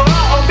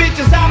 Uh-oh,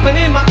 bitches hopping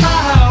in my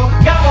Tahoe.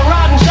 Got one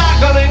riding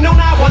shotgun and no,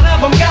 not one of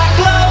them got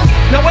clothes.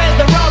 Now where's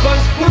the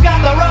rubbers? Who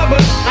got the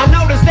rubbers? I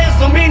noticed there's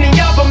so many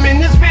of them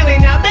and there's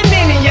really not that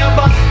many of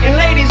us. And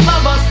ladies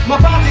love us, my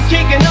posse's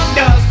kicking up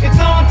dust.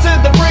 It's on to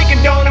the break of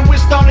dawn and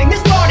we're starting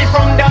this party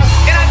from dusk.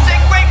 And I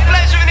take great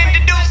pleasure in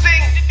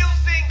introducing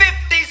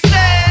 50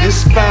 Cent.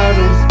 This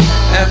bottle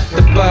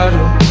after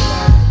bottle.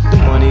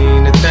 The money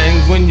ain't a thing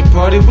when you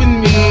party with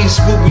me. It's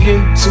what we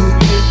into.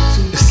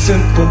 It's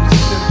simple.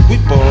 We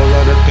ball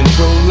out of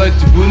control like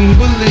you wouldn't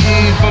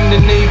believe. I'm the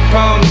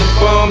napalm, the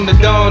bomb, the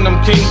dawn.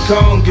 I'm King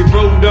Kong, get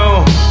rolled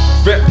on.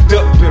 Wrapped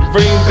up and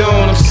rained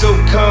on. I'm so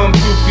calm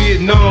through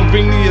Vietnam.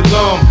 Bring the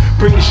alarm,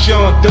 bring the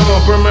Sean Dawn.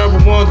 Burn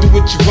marijuana, do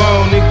what you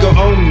want. Nigga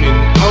on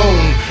and on.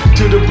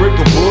 To the brick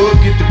of wood,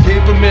 get the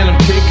paper, man, I'm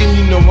taking.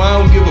 You know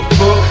I don't give a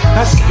fuck.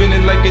 I spin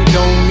it like it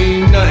don't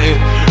mean nothing.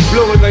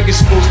 blow it like it's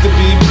supposed to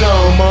be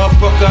blown.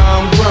 Motherfucker,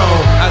 I'm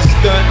grown. I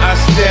stunt, I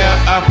stare,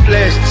 I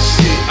flash the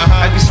shit.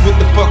 I guess what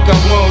the fuck I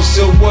want,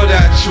 so what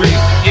I trick.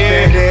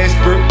 Fat ass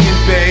Birkin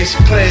bags,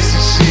 classy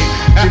shit.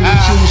 Jimmy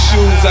Choo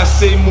shoes, I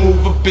say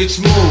move, a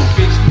bitch move.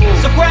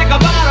 So crack a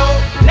bottle,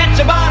 let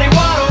your body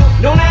waddle.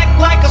 Don't act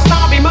like a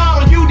snobby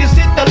model, you just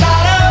hit the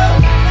lotto.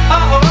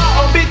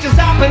 Bitches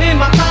hopping in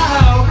my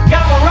Tahoe.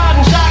 Got one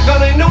riding shotgun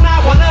and no,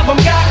 not one of them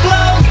got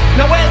clothes.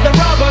 Now where's the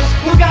rubbers?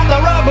 Who got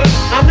the rubbers?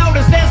 I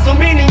noticed there's so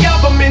many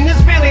of them in this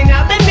really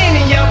not that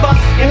many of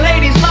us. And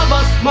ladies love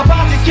us, my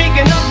posse's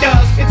kicking up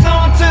dust. It's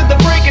on to the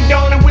break of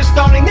dawn and we're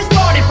starting this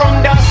party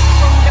from dusk.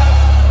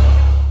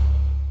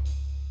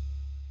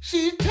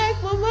 She take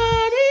my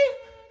money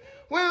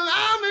when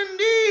I'm in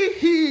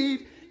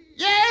need.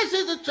 Yes,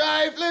 it's a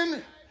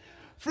trifling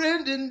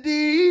friend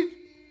indeed.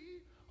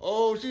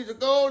 Oh, she's a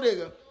gold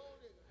digger,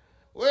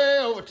 way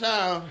over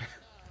town,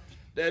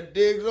 that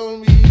digs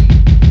on me.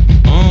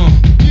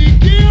 She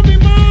give me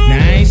money. Now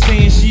I ain't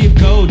saying she a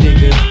gold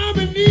digger,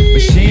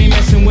 but she ain't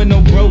messing with no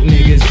broke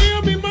niggas.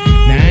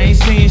 Now I ain't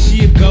saying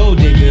she a gold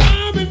digger,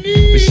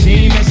 but she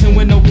ain't messing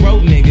with no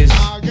broke niggas.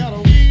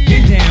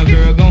 Get down,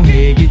 girl, gon'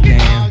 head, get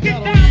down.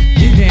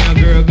 Get down,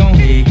 girl, gon'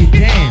 head, get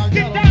down.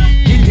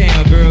 Get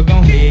down, girl,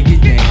 gon' head,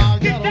 get down.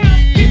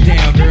 Get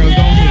down, girl,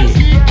 gon' head.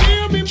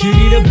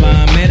 Cutie the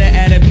bomb, met her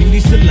at a beauty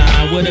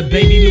salon with a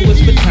baby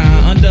Louis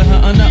Vuitton under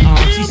her underarm.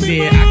 She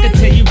said, I could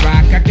tell you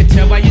rock, I could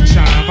tell by your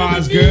charm. Far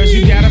as girls,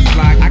 you got a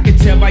flock, I could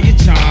tell by your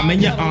charm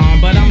and your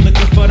arm, but I'm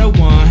looking for the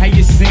one. Have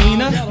you seen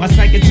her? My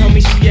psychic told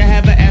me she'll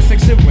have an ass like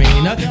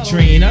Serena,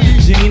 Trina,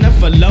 Gina,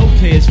 for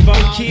Lopez, 4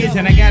 kids,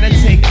 and I gotta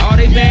take all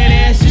they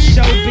badass to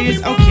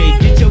showbiz. Okay,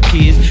 get your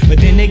kids, but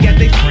then they got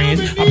their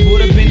friends. I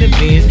pulled up in the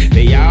Benz,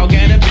 they all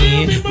got a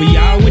bin, we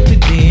all went to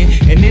den,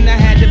 and then I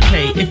had to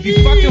pay. If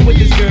you fucking with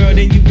this girl,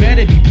 then you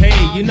better be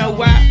paid. You know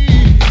why?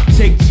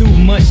 Take too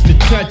much to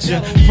touch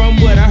her.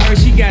 From what I heard,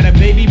 she got a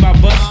baby by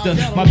Buster.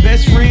 My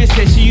best friend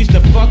said she used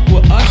to fuck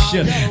with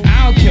Usher.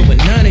 I don't care what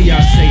none of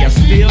y'all say, I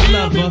still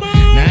love her.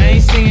 Now I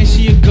ain't saying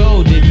she a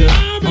gold digger,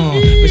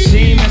 but she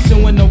ain't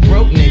messing with no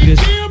broke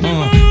niggas.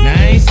 Now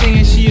I ain't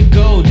saying she a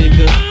gold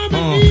digger,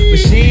 but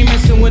she ain't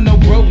messing with no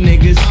broke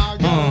niggas.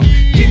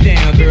 Get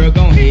down, girl,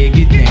 gon' head,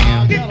 get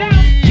down.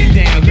 Get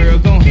down, girl,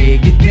 gon'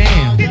 head, get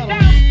down.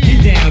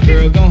 Get down,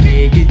 girl, gon'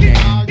 head, get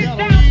down.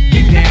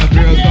 Get down,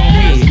 girl, gon'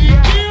 head.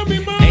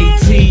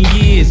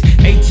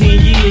 18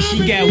 years,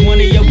 she got one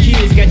of your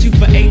kids, got you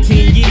for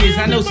 18 years.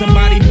 I know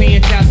somebody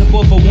paying child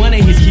support for one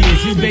of his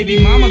kids. His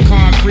baby mama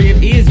car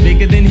crib is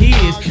bigger than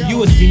his. You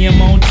will see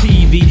him on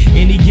TV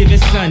any given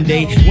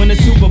Sunday. Win the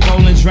Super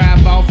Bowl and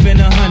drive off in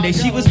a Hyundai.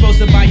 She was supposed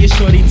to buy your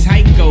shorty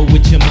Tyco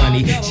with your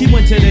money. She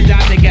went to the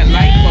doctor, got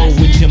lipo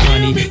with your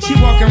money. She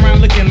walk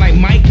around looking like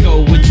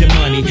Michael with your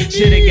money.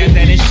 Shoulda got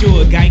that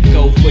insured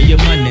Geico for your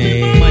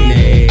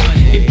money.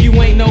 If you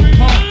ain't no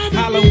punk,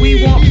 holla,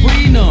 we want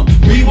prenup.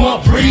 We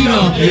want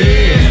prenup,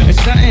 yeah.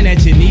 It's something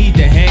that you need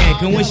to have,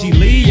 cause when she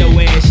leave your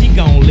ass, she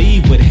gon'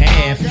 leave with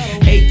half.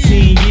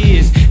 18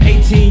 years,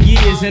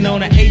 and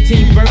on her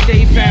 18th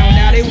birthday, found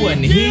out it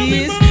wasn't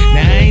his.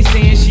 Now I ain't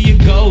saying she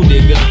a gold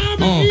digger,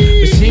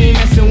 but she ain't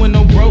messing with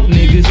no broke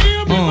niggas.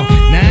 Now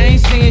I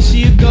ain't saying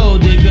she a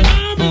gold digger,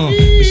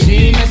 but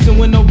she ain't messing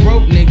with no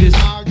broke niggas.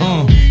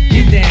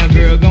 Get down,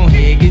 girl, gon'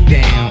 head, get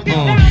down.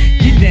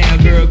 Get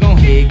down, girl, gon'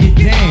 head, get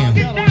down.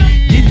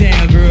 Get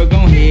down, girl,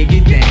 gon' head,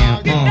 get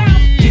down.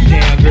 Get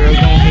down, girl,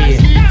 gon' head.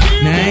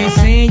 Now I ain't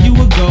saying you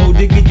a gold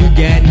digger, you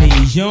got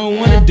knees. You don't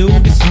want a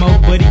dude to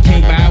smoke, but he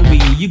can't buy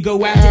weed. You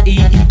go out to eat,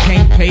 he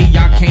can't pay,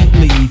 y'all can't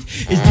leave.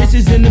 His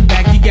dishes in the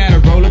back, you gotta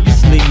roll up your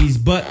sleeves.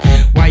 But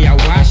while y'all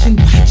washing,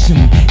 watch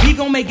him. He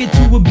gon' make it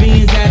to a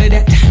beans out of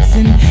that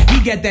Datsun.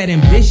 He got that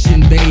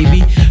ambition,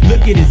 baby.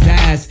 Look at his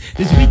eyes.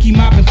 This week he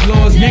mopping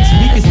floors, next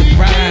week is the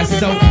fries.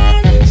 So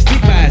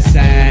stick by his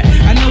side.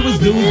 I know his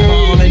dudes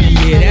ballin', and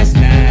yeah, that's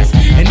nice.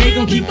 And they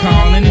gon' keep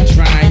calling and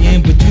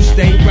trying, but you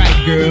stay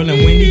right, girl.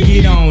 And when he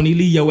get on, he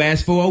leave your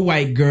ass for a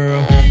white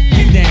girl.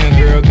 Get down,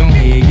 girl, gon'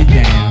 head, get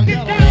down.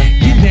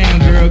 Get down,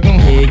 girl, gon'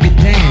 head, get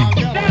down.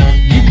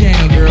 Get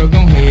down, girl,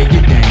 gon' head,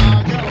 get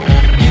down.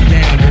 Get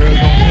down, girl,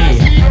 gon'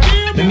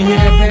 head. Let me hear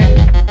that back.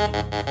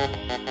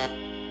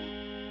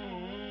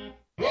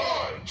 1,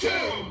 2,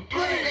 3,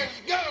 let's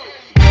go.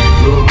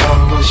 Little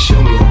mama,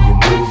 show me how you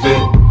move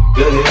it.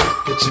 Go ahead,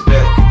 put your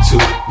back into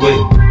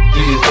it. Do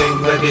your thing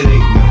like it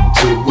ain't nothing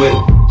to it.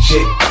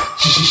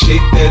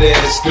 Shake that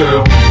ass,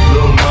 girl.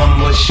 Little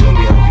mama, show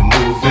me how you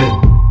move it.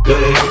 Go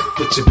ahead,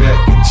 put your back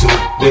into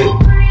it.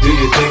 Do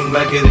your thing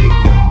like it ain't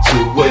nothing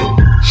to it.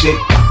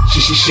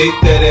 Shake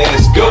that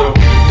ass,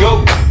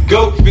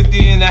 go,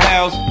 50 in the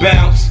house,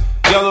 bounce.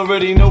 Y'all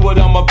already know what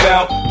I'm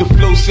about. The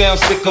flow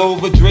sounds sicker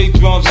over Dre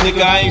drums,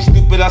 nigga. I ain't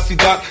stupid, I see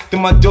Doc,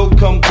 then my dope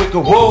come quicker.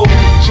 Whoa,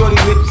 shorty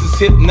hips is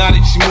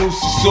hypnotic, she moves,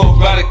 she's so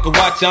erotic. I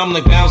watch, I'm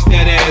like, bounce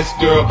that ass,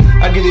 girl.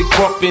 I get it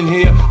crump in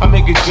here, I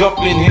make it jump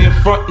in here,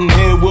 front in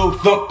here, we'll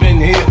thump in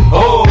here.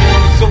 Oh,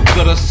 I'm so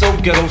good, I'm so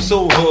ghetto,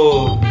 so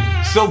hard.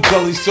 So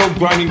gully, so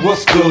grimy,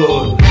 what's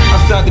good?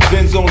 Outside the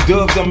Benz on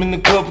dubs, I'm in the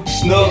club with the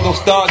snug. Don't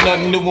start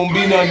nothing, it won't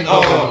be nothing.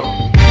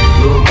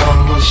 Little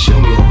mama, show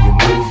me how you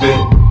move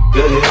it.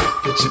 Go ahead,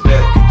 put your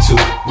back into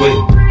it.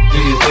 Do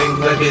your thing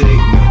like it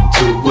ain't nothing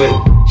to it.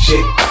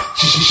 Shake,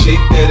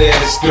 shake that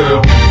ass, girl.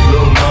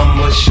 Little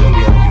mama, show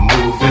me how you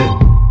move it.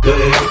 Go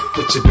ahead,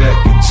 put your back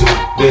into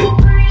it.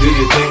 Do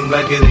your thing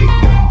like it ain't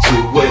nothing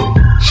to it.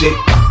 Shake,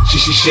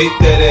 shake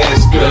that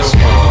ass, girl. Let's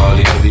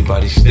party,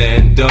 everybody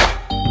stand up.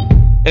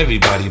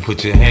 Everybody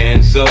put your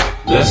hands up,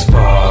 let's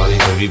party.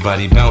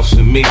 Everybody bounce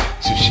with me.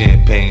 Some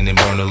champagne and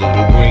burn a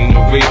little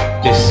greenery.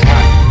 It's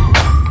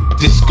hot,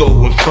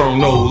 disco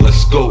inferno,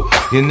 let's go.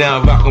 You're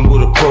now rockin'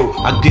 with a pro.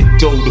 I get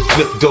dough to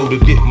flip dough to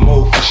get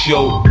more for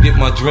show. Get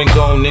my drink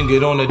on and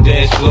get on the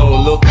dance floor.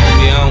 Look on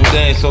me, I don't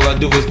dance, all I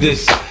do is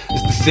this.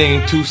 It's the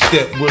same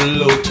two-step with a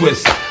little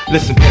twist.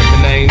 Listen,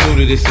 pimpin', I ain't new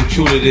to this, I'm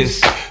true to this.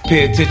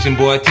 Pay attention,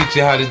 boy, I teach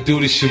you how to do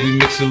this shit. We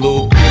mix a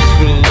little Chris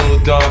with a little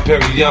Dom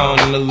Perignon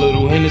and a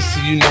little Hennessy,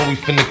 you know we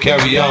finna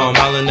carry on.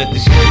 Hollin' at the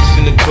streets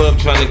in the club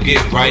trying to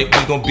get right.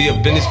 We gon' be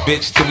up in this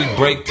bitch till we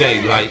break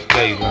daylight.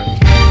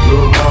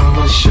 Little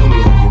mama, show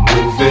me how you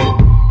move it.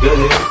 Go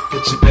ahead,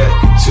 put your back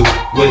into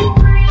it.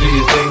 Do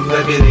your thing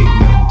like it ain't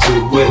nothing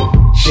to it.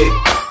 Shake,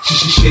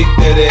 shake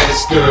that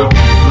ass, girl.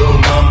 Little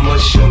mama,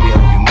 show me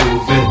how you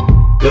move it.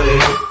 Go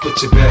ahead,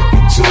 put your back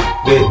into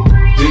it.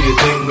 Do your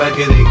thing like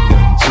it ain't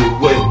nothing to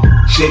it.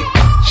 Shake,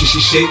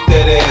 shake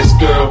that ass,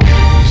 girl.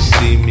 You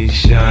see me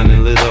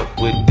shining, lit up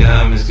with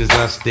diamonds, cause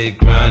I stay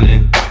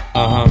grinding.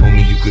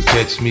 Homie, you could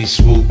catch me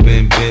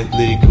swooping,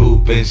 Bentley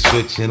cooping,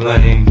 switching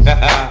lanes.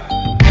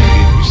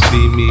 If you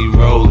see me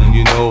rolling,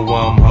 you know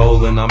I'm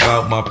holding, I'm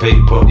out my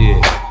paper.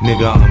 Yeah,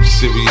 nigga, I'm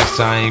serious,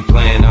 I ain't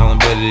playing, I'm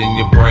better than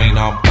your brain,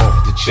 I'm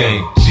off the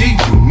chain.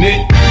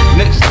 G-Unit,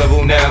 next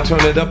level now,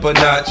 turn it up a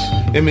notch.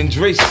 M and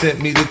Dre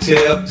sent me to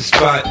tear up the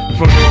spot.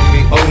 Front on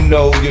me, oh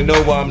no, you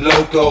know I'm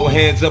loco.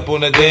 Hands up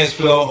on the dance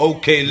floor,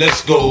 okay,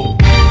 let's go.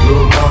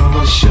 Little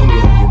mama, show me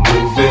how you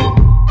move it.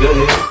 Go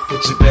ahead,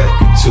 put your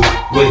back into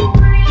it.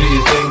 Do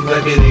your thing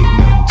like it ain't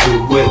nothing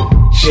to it.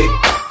 Shake,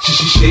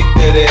 shake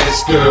that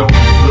ass, girl.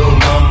 Little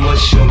mama,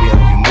 show me how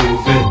you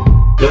move it.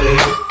 Go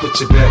ahead, put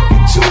your back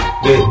into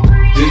it.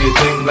 Do your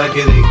thing like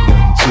it ain't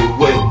nothing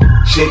to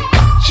it. Shake,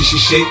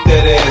 shake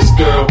that ass,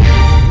 girl.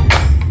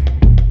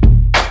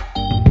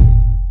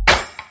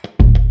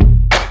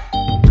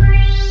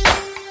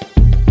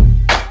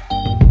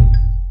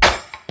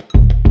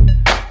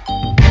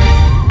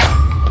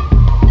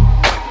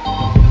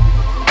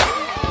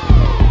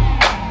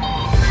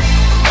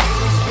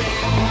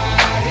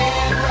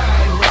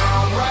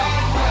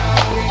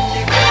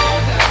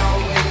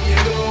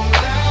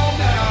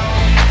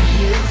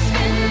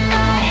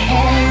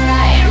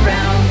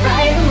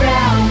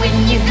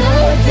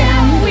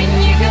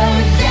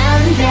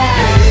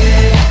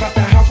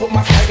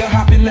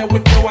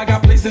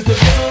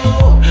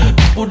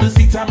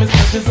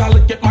 I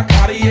look at my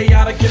Cartier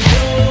out of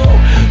control.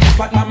 Just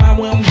like my mind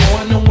where I'm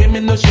going, the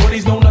women, the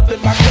shorties know nothing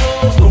but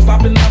clothes. No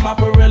stopping at my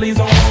Pirelli's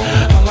on.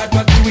 Unlike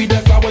my jewelry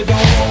that's always on.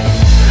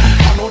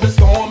 I know the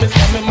storm is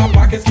coming, my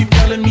pockets keep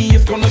telling me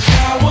it's gonna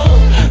shower.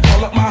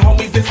 Call up my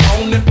homies, it's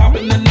on and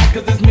popping the night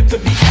cause it's meant to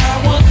be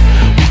ours.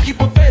 We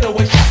keep a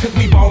fadeaway shot cause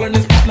we ballin'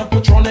 this partner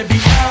Patron every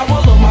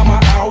hour. Look mama,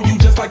 ow, you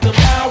just like the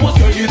flowers.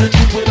 Girl, you the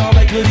truth with all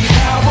that goody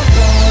power.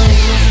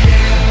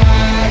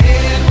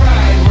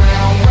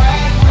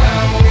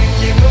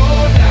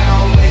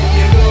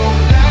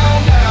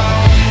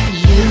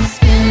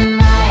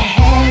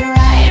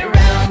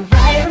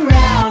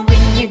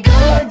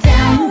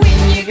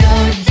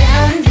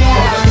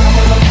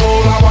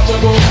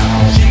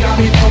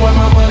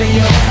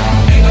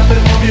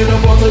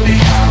 Beautiful to be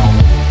found.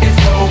 It's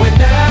going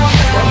down.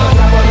 From the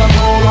top of the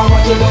pole, I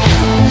watch her go.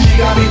 She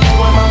got me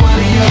throwing my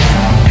money up.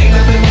 Ain't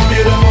nothing more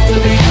beautiful to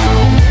be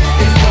found.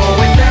 It's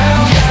going down.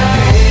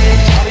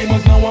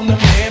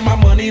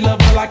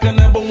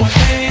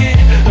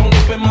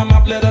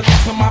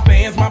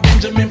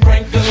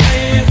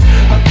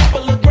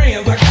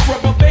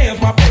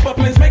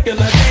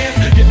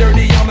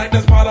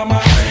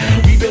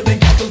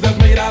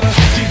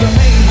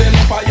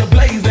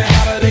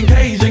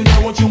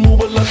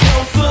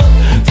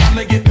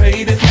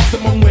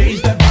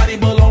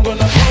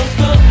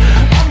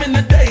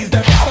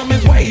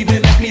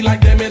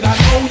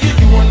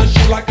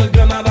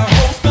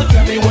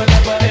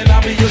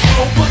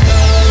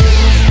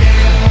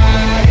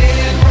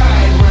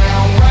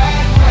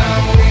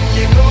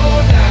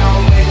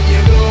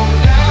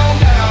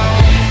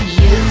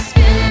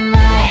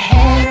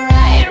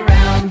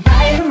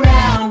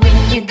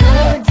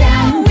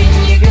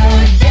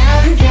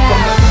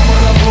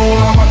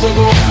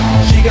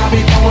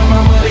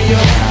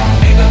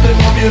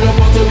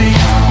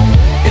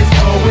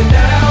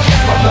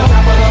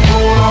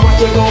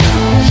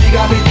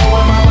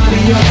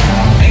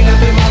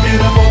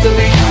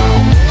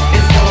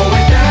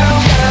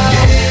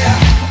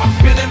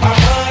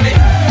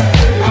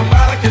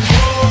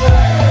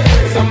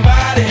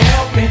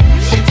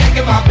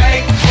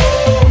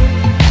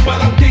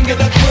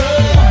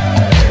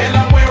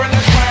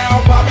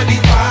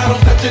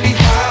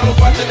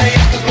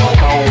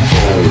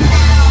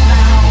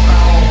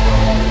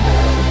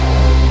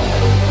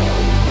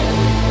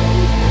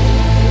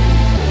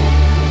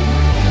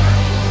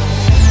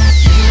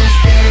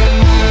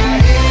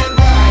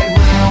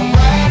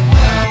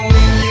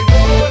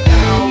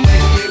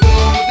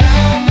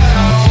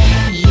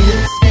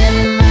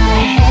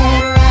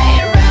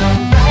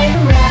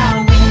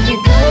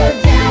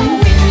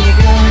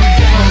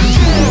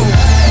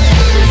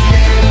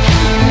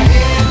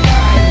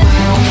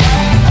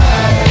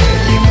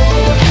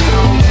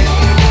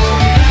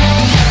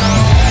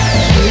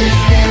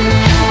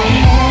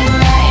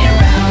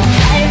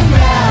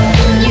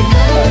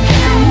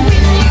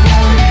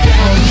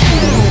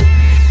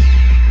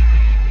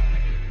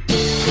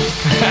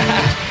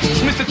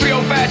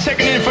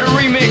 checking in for the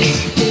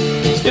remix.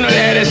 You know they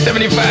had that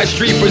 75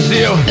 Street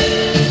Brazil.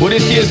 Well,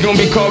 this year's gonna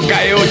be called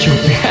Calle Ocho.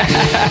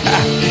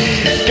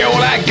 Que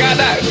hola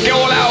gata, que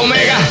hola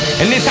omega.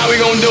 And this how we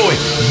gonna do it.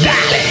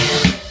 Dale.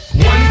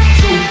 1,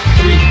 2,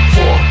 3,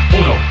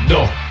 4. 1,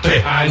 2,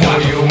 3. I know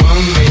you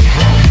want me.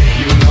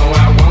 You know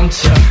I want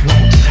ya.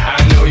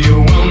 I know you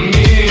want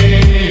me.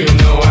 You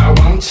know I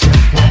want ya.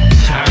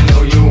 I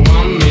know you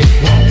want me.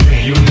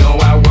 You know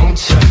I want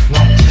ya.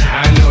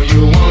 I know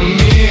you want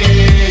me.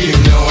 You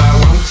know I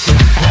want ya.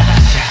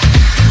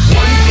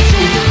 1,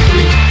 2,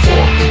 3,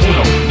 4.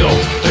 1, 2,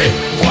 3,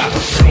 4.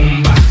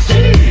 Rumba, sí.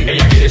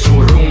 Ella quiere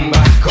su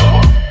rumba,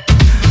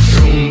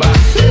 rumba,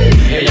 sí.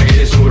 Ella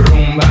quiere su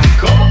rumba,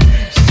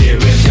 Si es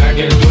verdad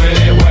que tú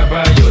eres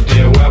guapa, yo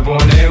te voy a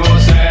poner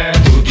gozar.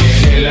 Tú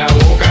tienes la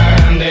boca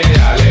grande,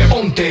 dale,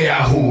 ponte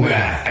a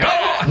jugar.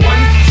 1,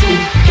 2,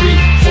 3,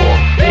 4.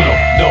 1,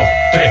 2,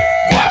 3,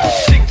 4.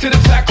 Stick to the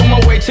top, on my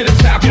way to the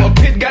top. Your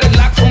pit got it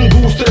locked from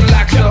goose to the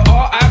locks.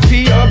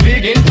 R.I.P. a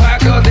big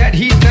impact that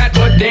he's not,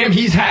 but damn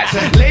he's hot.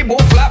 Label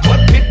flop,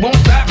 but Pit won't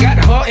stop. Got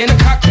her in the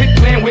cockpit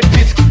playing with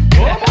bits.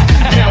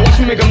 Now watch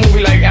me make a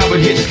movie like Albert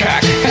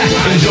Hitchcock.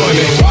 Enjoy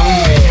me.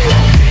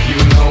 You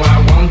know I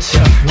want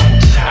ya.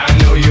 I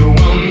know you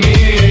want me.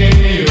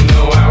 You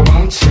know I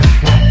want ya.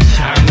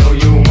 I know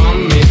you want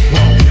me.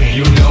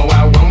 You know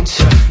I want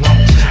ya.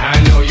 I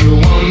know you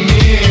want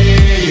me.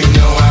 You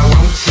know I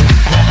want ya.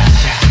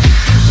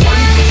 1,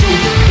 2,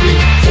 3,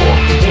 4.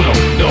 1,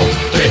 2,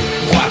 3,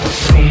 4.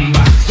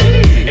 Rumba, sí.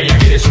 Ella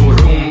quiere su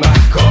rumba,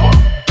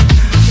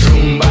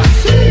 rumba,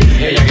 sí.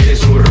 Ella quiere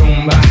su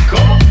rumba,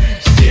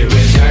 Si es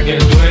verdad que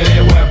tú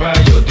eres guapa,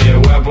 yo te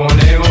voy a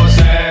poner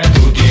gozar.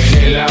 Tú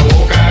tienes la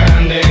boca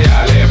grande,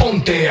 dale,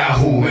 ponte a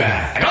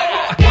jugar.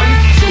 1,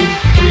 2,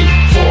 3,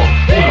 4.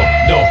 1,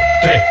 2,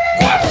 3,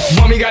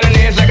 4. Mommy got an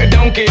ass like a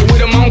donkey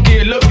with a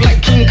monkey, look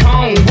like King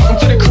Kong. Welcome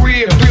to the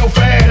crib,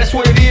 305. That's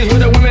what it is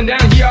with the women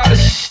down here. All the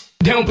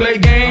they don't play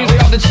games, they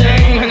off the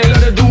chain, and they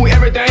love to do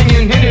everything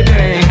and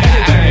anything.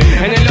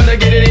 And they love to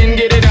get it in,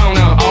 get it on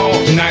all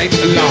night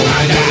long.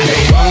 I know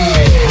they want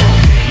me.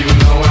 You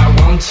know I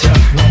want ya.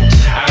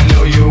 I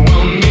know you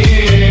want me.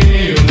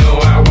 You know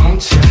I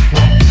want ya.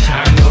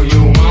 I know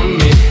you want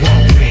me.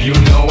 You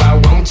know I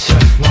want ya.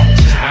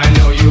 I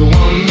know you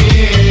want me.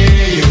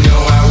 You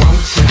know I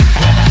want ya.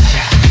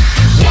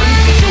 1,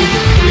 2,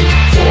 3,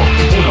 4.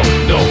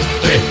 1, 2,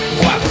 3,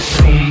 4.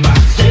 Rumba,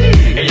 sí.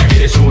 Ella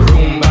quiere su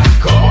rumba,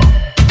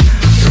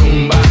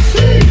 rumba,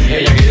 sí.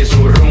 Ella quiere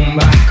su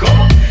rumba,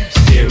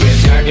 Si es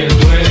verdad que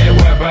tú eres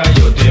guapa,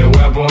 yo te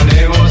voy a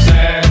poner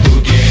gozar.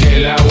 Tú tienes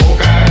la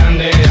boca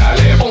grande,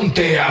 dale,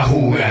 ponte a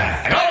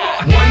jugar.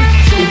 1,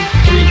 2,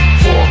 3,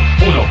 4.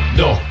 1,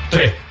 2,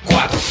 3,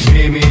 4.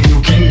 Baby,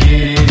 you can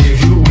get it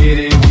if you with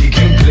it, we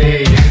can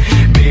play.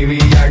 Baby,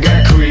 I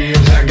got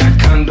cribs, I got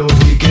condos,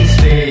 we can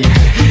stay.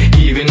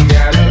 Even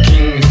got a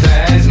king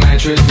size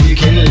mattress we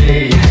can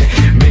lay.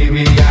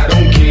 Baby, I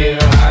don't care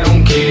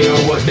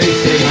what they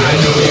say. I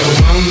know you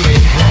want me,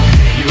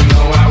 you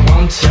know I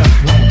want ya.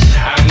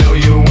 I know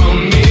you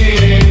want me,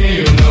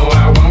 you know I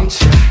want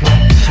ya.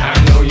 I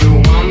know you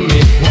want me,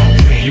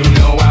 you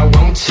know I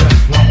want ya.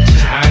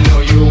 I know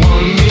you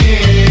want me,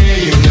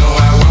 you know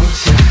I want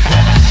ya.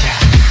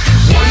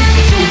 1,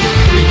 2,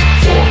 3,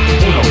 4.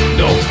 1,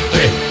 2,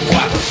 3,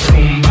 4.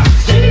 Rumba,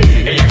 sí.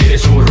 Ella quiere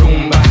su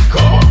rumba,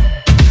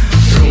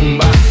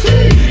 rumba, sí.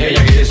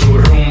 Ella quiere su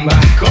rumba,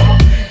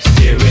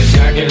 Si es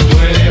verdad que tú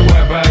eres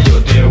guapa, yo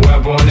te voy a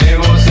poner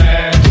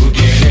gozar. Tú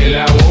tienes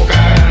la boca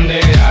grande,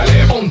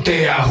 dale,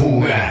 ponte a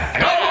jugar.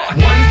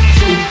 1,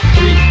 2,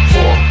 3,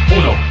 4.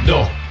 1,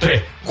 2,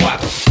 3, 4.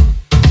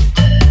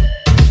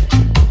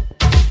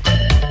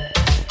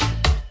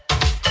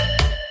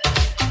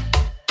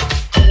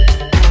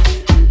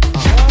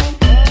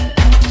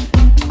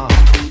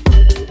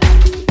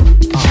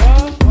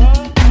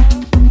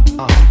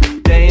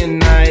 Day and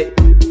night,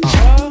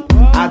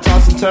 I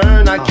toss and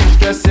turn, I keep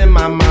stressing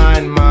my mind.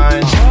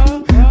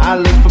 I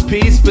look for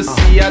peace, but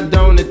see I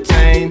don't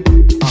attain.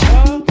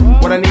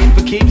 What I need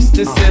for keeps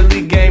this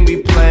silly game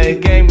we play.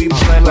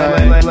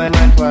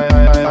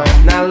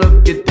 Now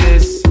look at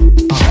this.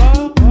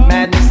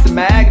 Madness, the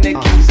magnet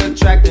keeps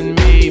attracting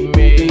me.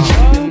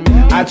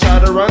 I try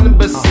to run,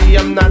 but see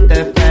I'm not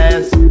that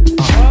fast.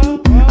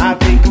 I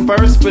think I'm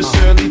first, but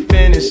surely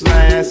finish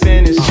last.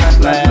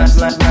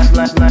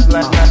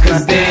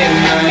 Cause day and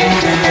night,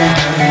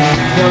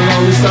 the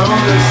lonely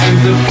stoner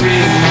seems to free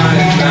his mind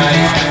at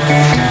night.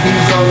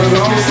 He's all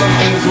alone, some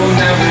things will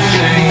never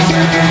change.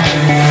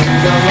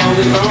 The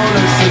lonely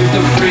loner seems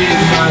to free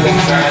his mind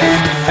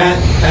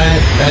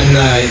at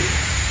night.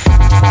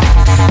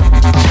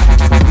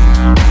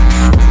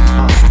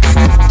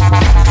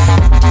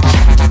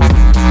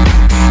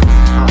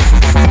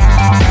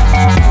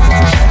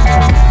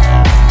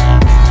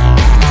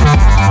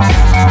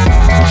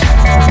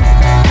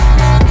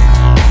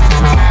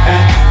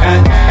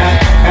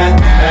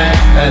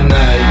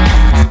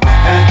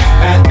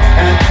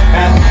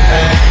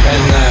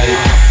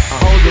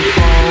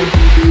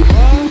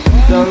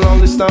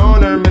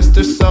 Stoner,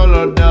 Mr.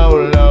 Solo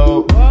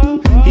Dolo.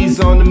 He's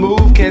on the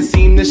move, can't can't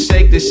seem to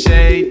shake the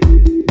shade.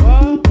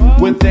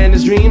 Within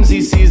his dreams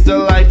he sees the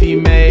life he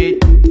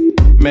made. The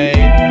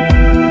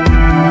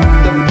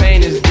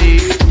pain is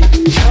deep.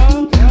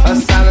 A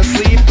silent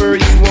sleeper,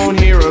 you won't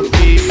hear a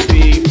beep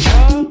beep.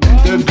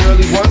 The girl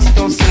he wants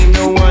don't seem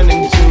to want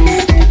him to.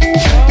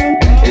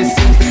 It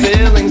seems the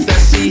feelings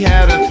that she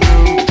had her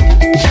through.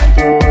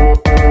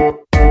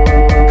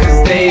 Cause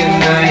day and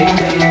night,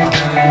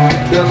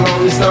 the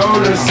lonely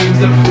stoner seems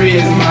to free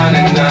his mind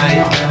at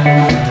night.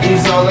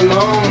 He's all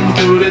alone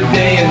through the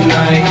day and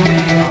night.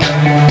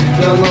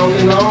 The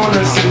lonely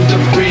loner seems to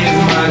free his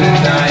mind at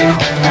night.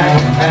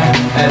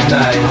 At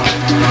night,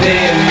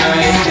 day and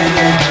night.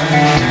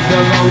 The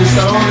lonely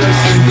stoner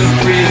seems to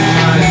free his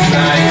mind at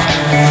night.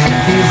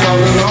 He's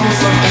all alone,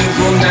 some things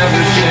will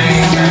never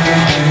change.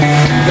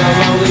 The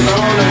lonely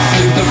loner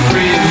seems to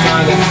free his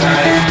mind at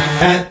night.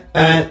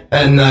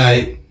 At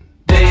night,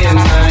 day and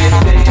night,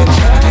 day and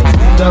night.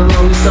 The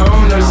lonely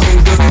stoner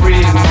seems to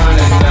free his mind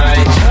at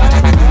night.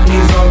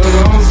 He's all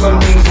alone, some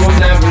things will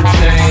never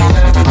change.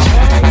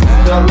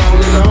 The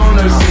lonely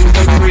loner seems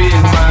to free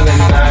his mind at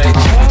night.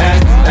 At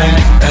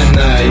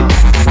night.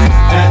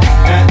 At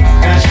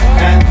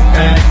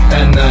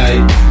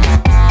night.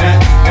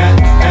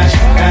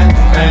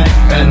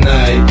 At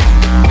night.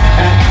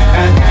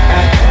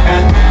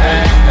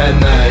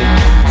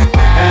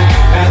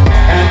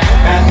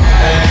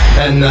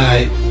 At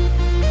night.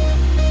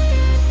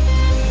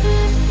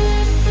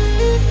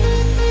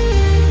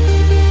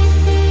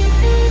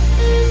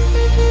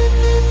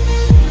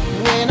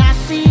 When I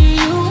see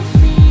you,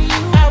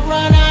 I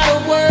run out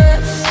of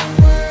words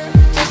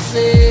to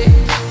say.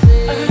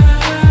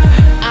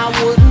 I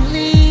wouldn't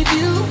leave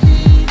you,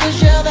 'cause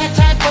you're that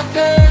type of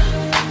girl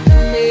to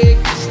make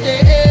me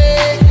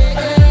stay.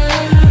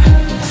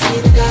 See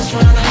the guys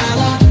trying to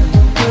holler,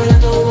 girl, I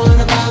don't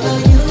wanna bother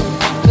you,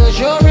 'cause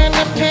you're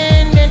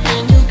independent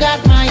and you got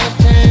my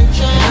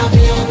attention. I'll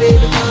be your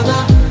baby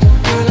mother,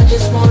 girl, I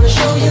just wanna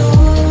show you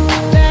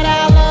that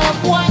I love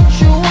what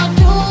you are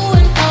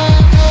doing.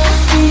 I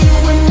see you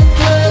in the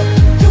club,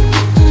 you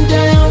getting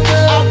down,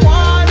 girl. I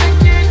wanna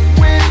get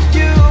with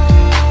you,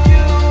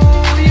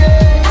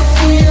 yeah. I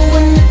see you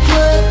in the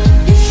club,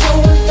 you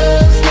showing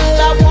thugs love.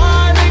 I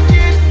wanna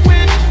get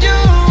with you.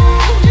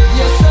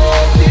 You're so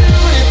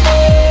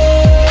beautiful,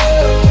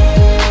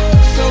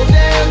 so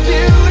damn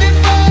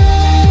beautiful.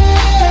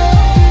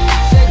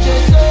 Said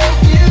you're so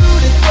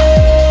beautiful,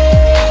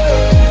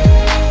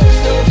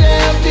 so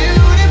damn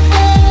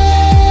beautiful.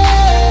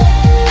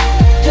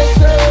 You're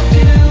so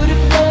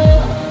beautiful,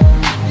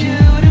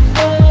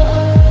 beautiful,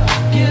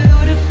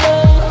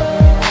 beautiful,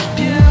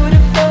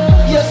 beautiful.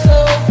 You're so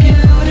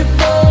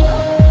beautiful,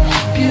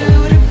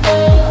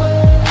 beautiful,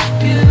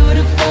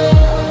 beautiful,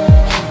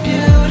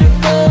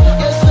 beautiful.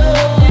 You're so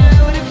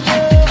beautiful.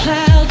 Like the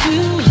clouds,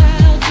 you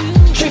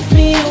drift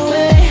me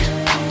away,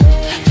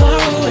 far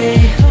away.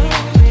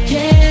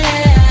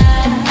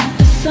 Yeah,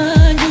 the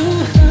sun, you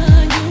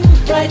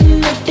brighten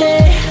the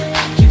day,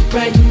 you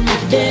brighten the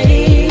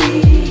day.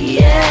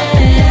 Yeah,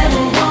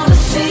 never wanna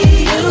see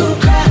you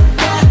cry,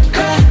 cry,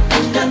 cry,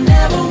 and I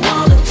never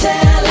wanna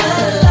tell a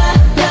lie,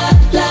 lie,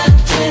 lie.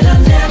 Said I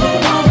never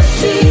wanna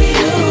see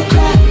you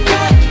cry,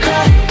 cry,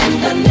 cry,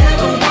 and I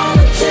never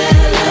wanna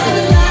tell a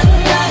lie,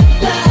 lie,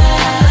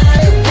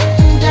 lie. You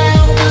getting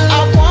down,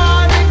 I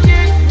wanna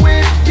get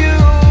with you,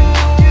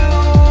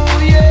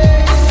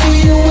 yeah. I see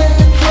you in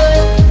the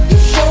club, you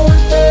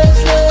showing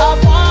thugs love. I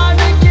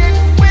wanna get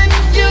with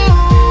you.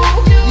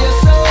 You're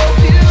so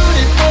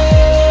beautiful,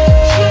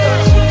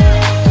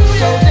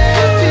 so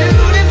damn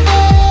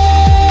beautiful.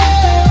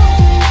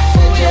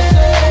 Said you're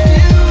so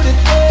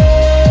beautiful,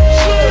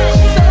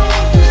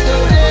 so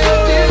damn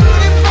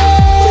beautiful.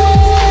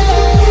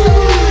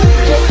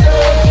 You're so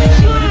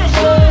beautiful,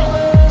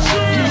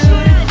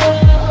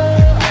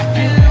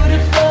 beautiful.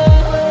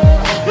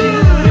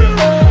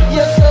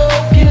 You're so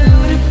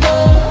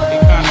beautiful,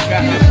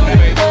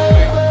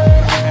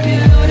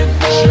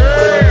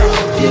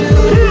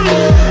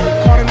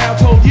 Cardinal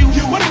told you,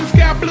 what if the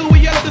sky blue or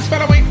yellow? This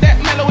fellow ain't that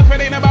mellow if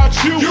it ain't about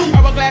you.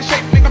 Hourglass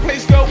shape make the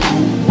place go.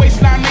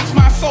 Waistline makes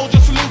my soldier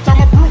salute.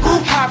 I'm a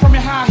brute. High from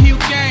your high heel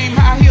game.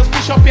 High heels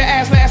push up your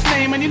ass last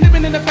name. And you're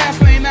living in the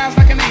fast lane. Eyes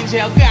like an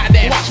angel.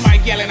 Goddamn. Watch my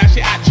yelling. I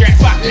shit. I dress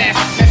spotless.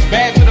 That's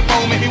bad to the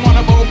bone. Make me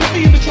wanna bone. Put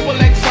me in the triple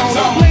X zone.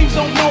 Some lames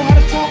don't know how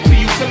to talk to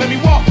you. So let me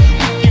walk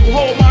with you.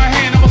 Hold my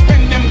hand. I'ma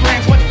spend them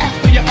grands. What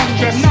after you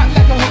undress? Not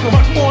like a hooker,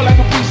 but more like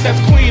a princess,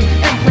 queen,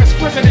 empress,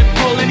 president.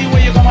 Pull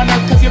anywhere you go on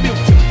earth, 'cause you're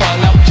beautiful.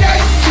 Okay.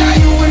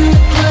 see you in the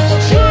club,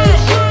 you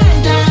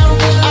getting down.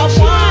 I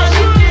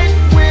wanna get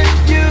with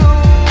you,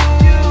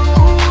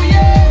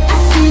 yeah. I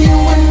see you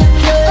in the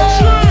club,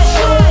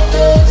 showing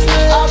thugs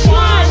love. I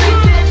wanna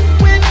get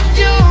with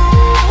you.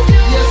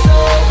 You're so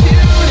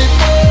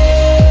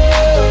beautiful,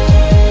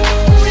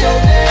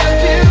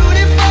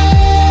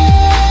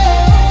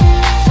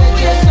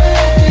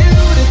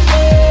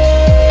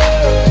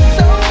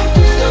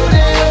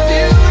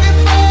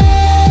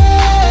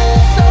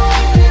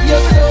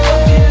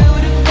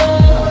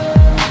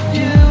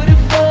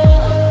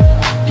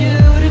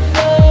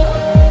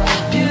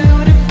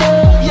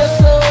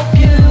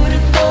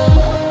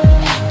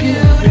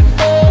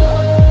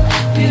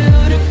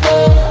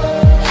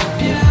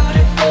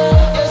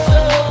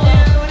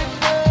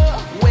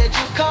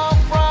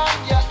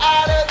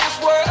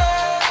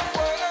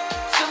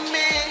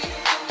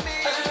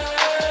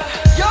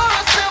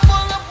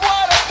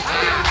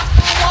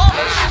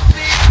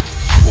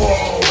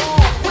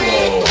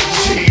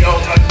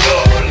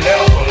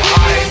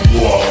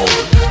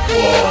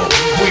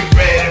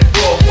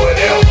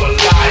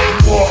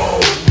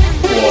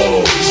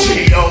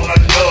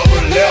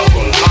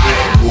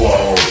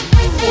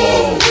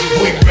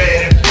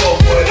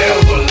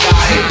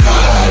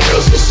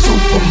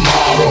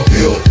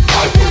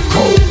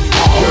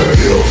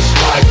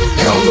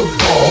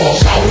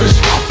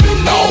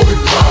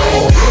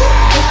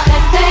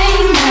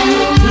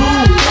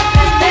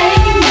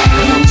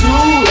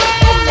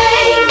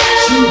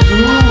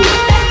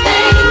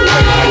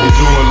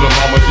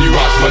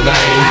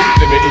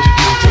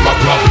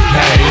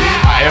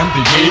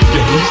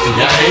 piece the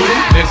game.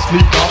 Let's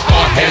sneak off,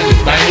 start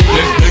handling things.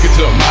 Let's make it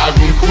to my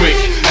room quick.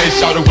 Ain't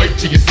shout to wait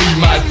till you see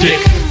my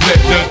dick. Let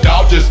the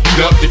dog just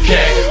beat up the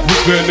cat.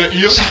 Whisper in the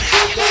ear.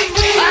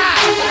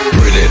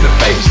 Pretty in the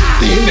face,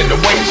 thin in the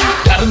waist.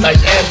 Got a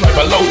nice ass right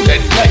below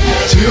that plate.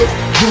 Tip,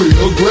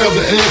 drill, grab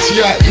the ass, she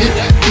got it.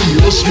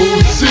 Feel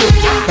smooth as silk.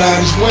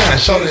 Fine as wine,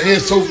 shot her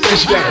ass so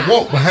fast, she gotta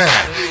walk behind.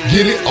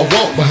 Get it, I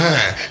walk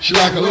behind. She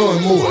like a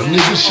lawnmower,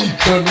 nigga, she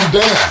cutting them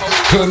down.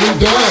 Cutting them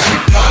down. She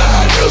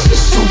fine as a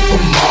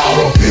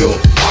supermodel, built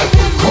like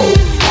a cold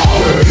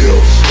model,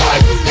 built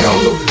like a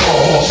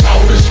handlebar.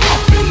 Shout is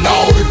stopping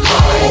all the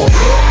time.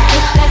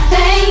 Put that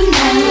thing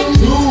down.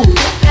 Dude.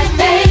 Put that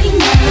thing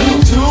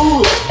down.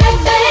 Dude. Put that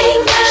thing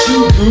down. She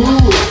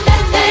good. Put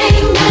that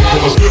thing down.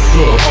 From a strip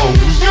club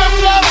hoes.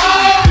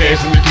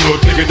 Dance in the club,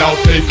 taking out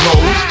their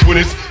clothes.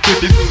 20s,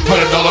 50s,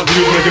 $100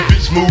 bill, make a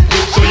bitch move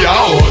quick, so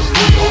y'all her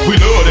skill. We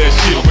love that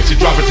shit when she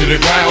drop it to the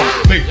ground.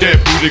 Make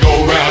that booty go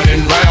round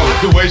and round.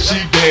 The way she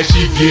dance,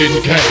 she getting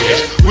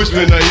cash.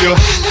 Whisper in her ear.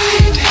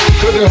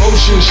 Cut that whole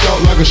shit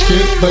short like a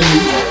skint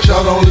fade.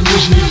 Shout on the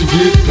bitch need to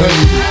get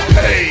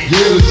paid.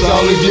 Yeah, it's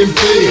all they getting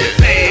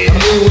fed.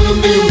 I mean when them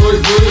niggas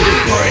break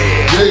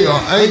bread.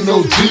 Yeah, ain't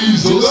no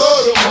teasers.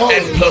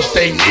 And plus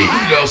they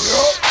need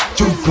us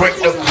to crank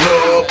the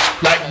club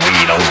like we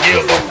don't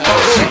give a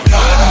fuck. She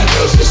fine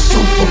as a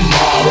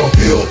supermodel,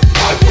 built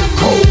like a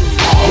cold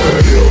model,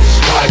 built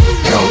like a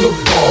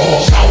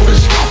handlebar. Shout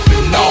is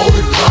stopping all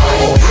the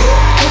time.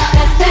 Put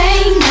that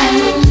thing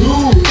down.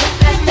 Dude. Put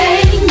that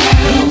thing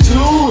down.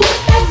 Dude.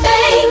 Put that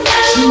thing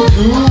down. She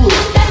good.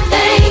 Put that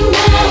thing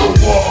down.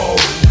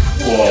 Whoa,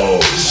 whoa,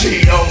 she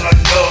on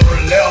another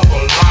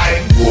level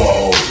like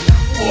whoa,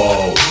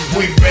 whoa.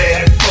 We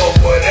ready for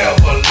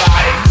whatever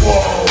like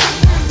whoa,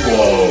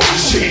 whoa.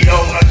 She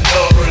on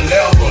another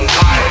level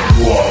like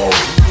whoa,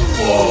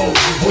 whoa.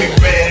 We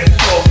ready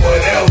for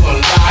whatever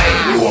like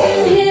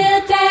whoa.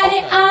 Dear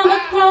daddy, I'm a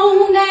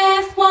grown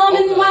ass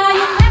woman. Why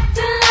you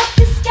acting like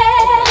you're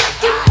scared?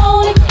 You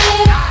wanna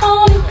get up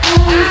on it,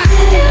 cause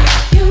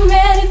you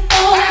ready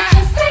for it.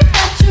 Just say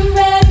that you're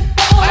ready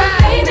for it,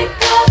 baby,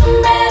 cause I'm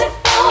ready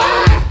for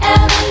it.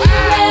 Whatever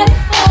you're ready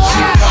for it.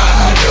 She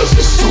fine as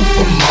a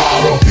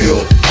supermodel,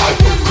 built like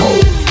a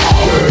cold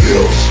model,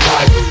 built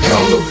like a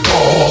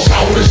handlebar.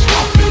 Shout is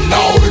stopping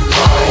all the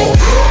time.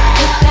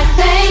 Put that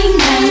thing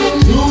down.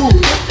 Dude.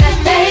 Put that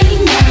thing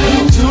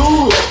down.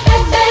 Dude. Put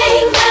that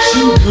thing down.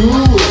 She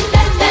good. Put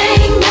that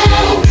thing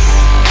down.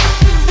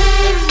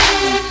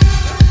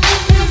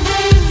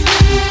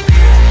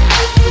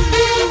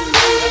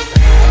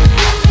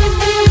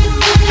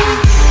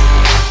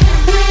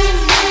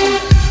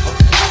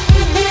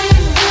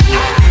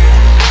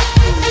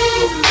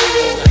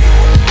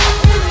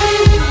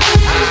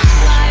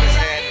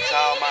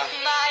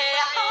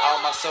 All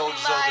my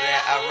soldiers over there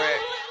in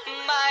Iraq.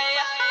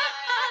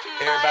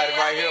 Everybody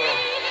right here.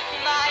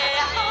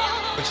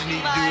 What you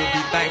need to do is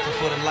be thankful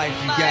for the life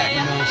you got,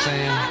 you know what I'm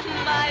saying?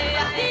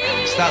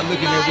 Stop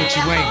looking at what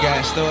you ain't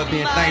got, start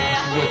being thankful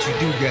for what you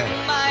do got.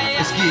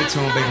 Let's get it to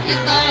him, baby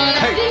girl.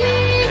 Hey,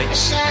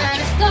 that's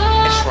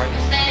right.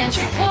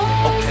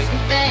 Okay.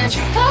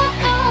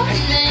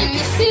 Let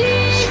me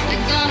see.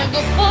 We're gonna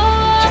go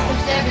far,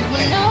 'cause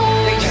everyone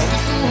knows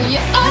who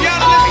you are.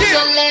 So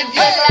live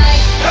your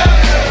life.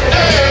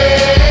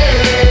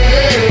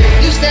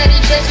 You steady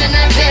chasing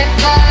that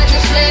paper,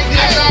 just live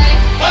your life.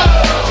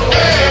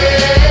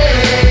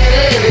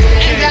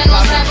 Ain't got no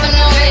time for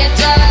no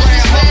haters,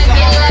 just live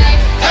your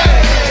life.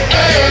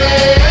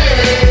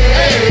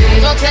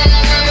 Don't tell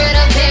them where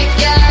it'll take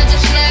ya,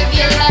 just live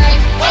your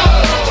life.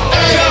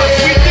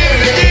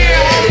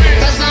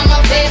 Cause I'm a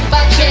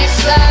paper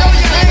chaser,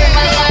 just living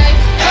my life.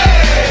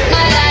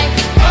 My life,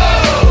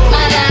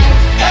 my life,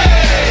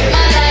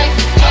 my life,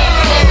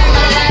 just living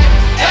my life.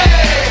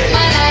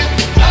 My life,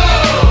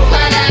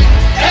 my life,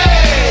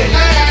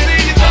 my life,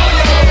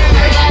 just living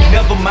my life.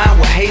 Never mind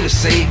what haters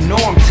say, ignore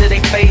them till they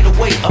fade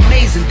away.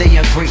 Amazing they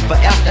are great, but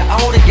after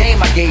all the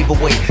game I gave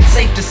away,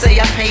 safe to say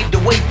I paved the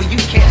way for you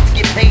cats to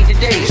get paid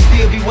today.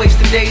 Still be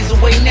wasting days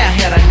away now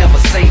had I never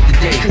saved the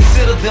day.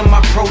 Consider them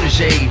my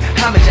protege,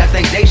 how much I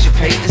think they should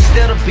pay?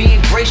 Instead of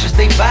being gracious,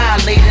 they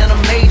violate in a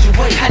major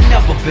way. I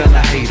never been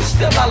a hater,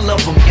 still I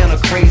love them in a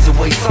crazy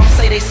way. Some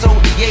say they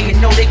sold the yay and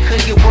know they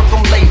couldn't get work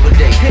on Labor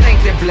Day. It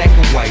ain't that black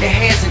and white, it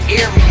has an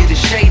area that's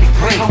shaded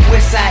gray. I'm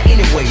west side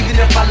anyway, even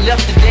if I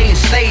left today and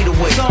stayed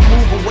away. Some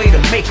move away to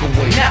make a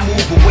way, not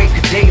move away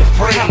cause they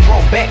afraid. I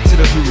brought back to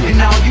the hood,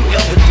 and all you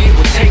ever did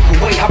was take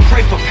away. I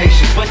pray for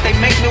patience, but they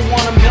make me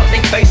wanna melt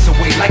their face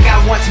away. Like I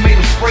once made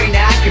them spray,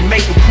 now I can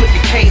make them put the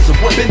K's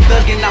away. Been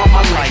thugging all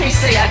my life, can't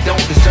say I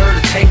don't deserve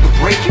to take a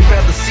break. You'd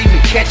rather see me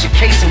catch a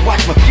case and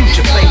watch my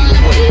future fade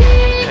away.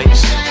 Hey,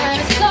 that's right.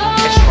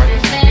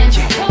 Okay.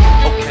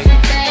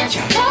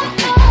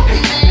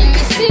 Let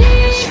me see.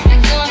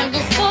 We're gonna go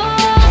far,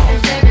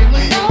 'cause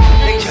everyone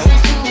knows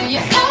who you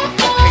are.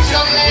 So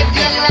live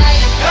your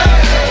life.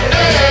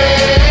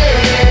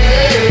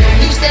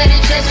 You steady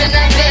chasing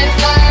that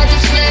paper,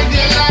 just live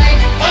your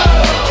life.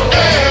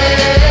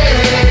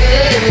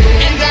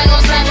 Ain't got no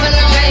time for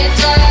no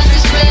haters,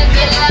 just live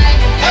your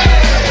life.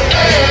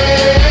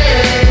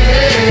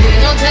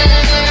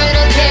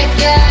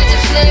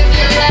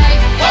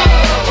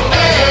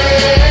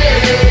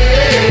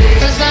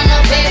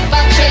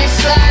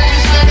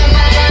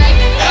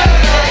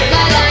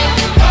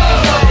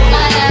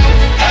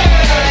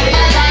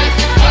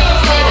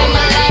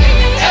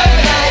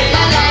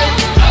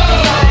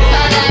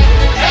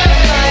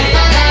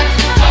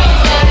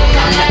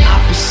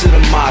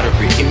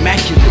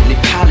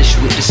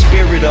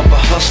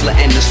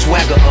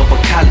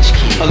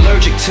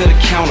 allergic to the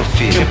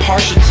counterfeit,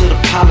 impartial to the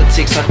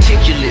politics,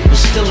 articulate, but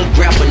still a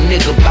grab a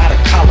nigga by the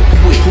collar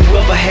quick.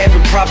 Whoever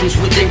having problems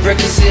with their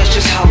record sales,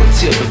 just holler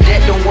tip. If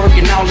that don't work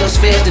and all else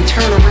fails, then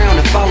turn around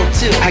and follow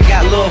tip. I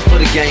got love for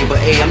the game, but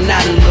hey, I'm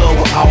not in love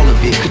with all of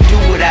it. Could do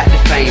without the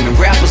fame, and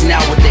rappers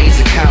nowadays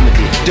are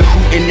comedy. The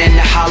hooting and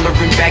the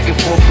hollering, back and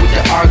forth with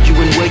the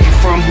arguing. Where you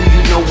from, who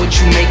you know, what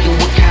you making,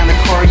 what kind of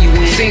car you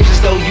in. Seems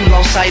as though you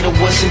lost sight of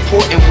what's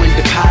important when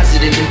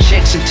depositing them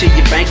checks into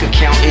your bank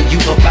account and you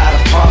up out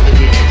of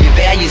poverty. Your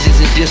values is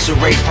in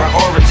disarray,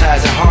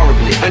 prioritizing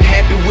horribly.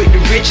 Unhappy with the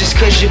riches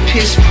cause you're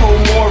piss poor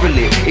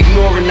morally.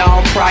 Ignoring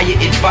all prior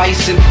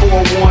advice and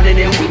forewarning,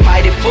 and we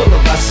mighty full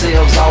of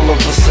ourselves all of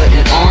a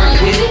sudden,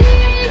 aren't we?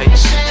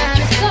 That's right.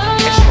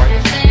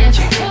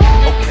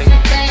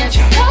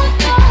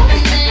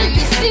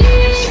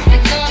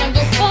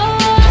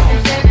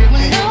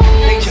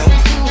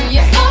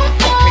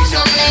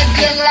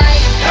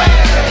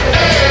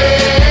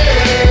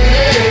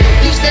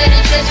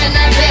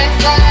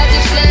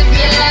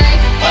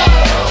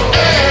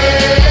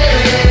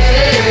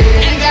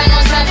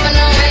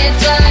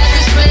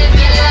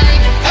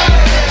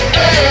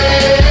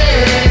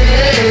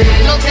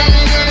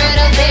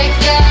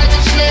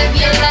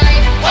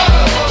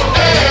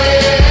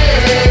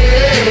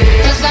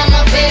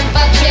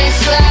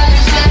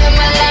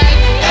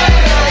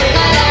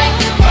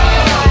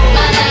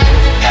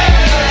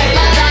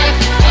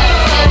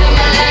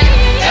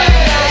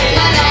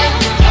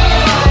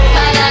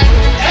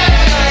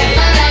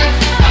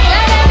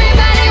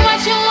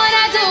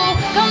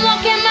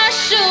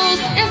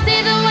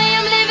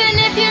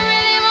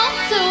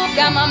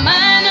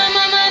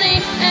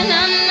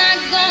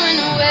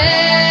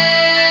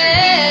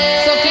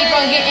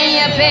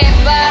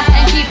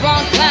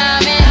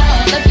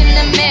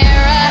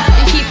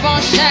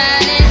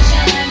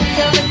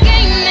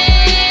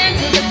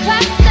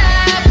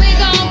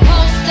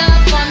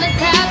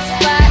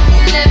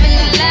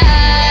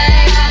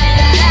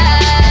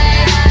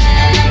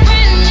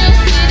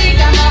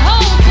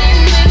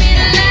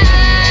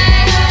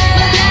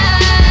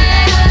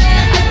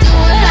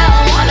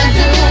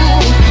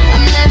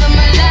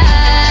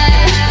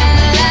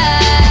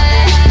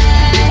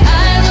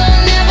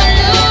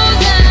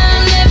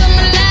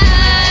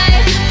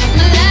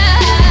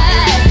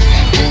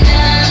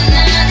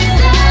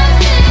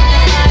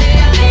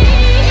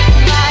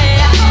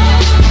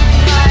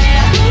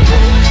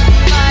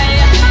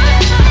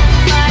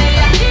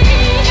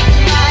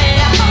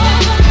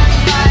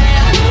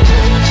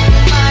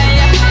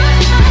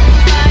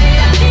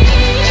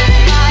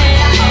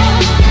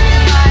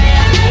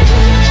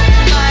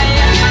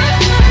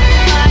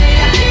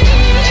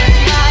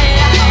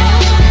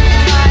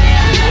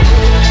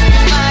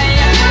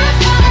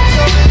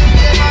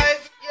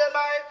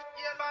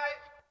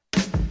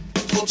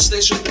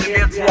 HotStation.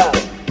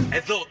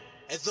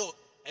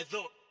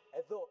 Εδώ.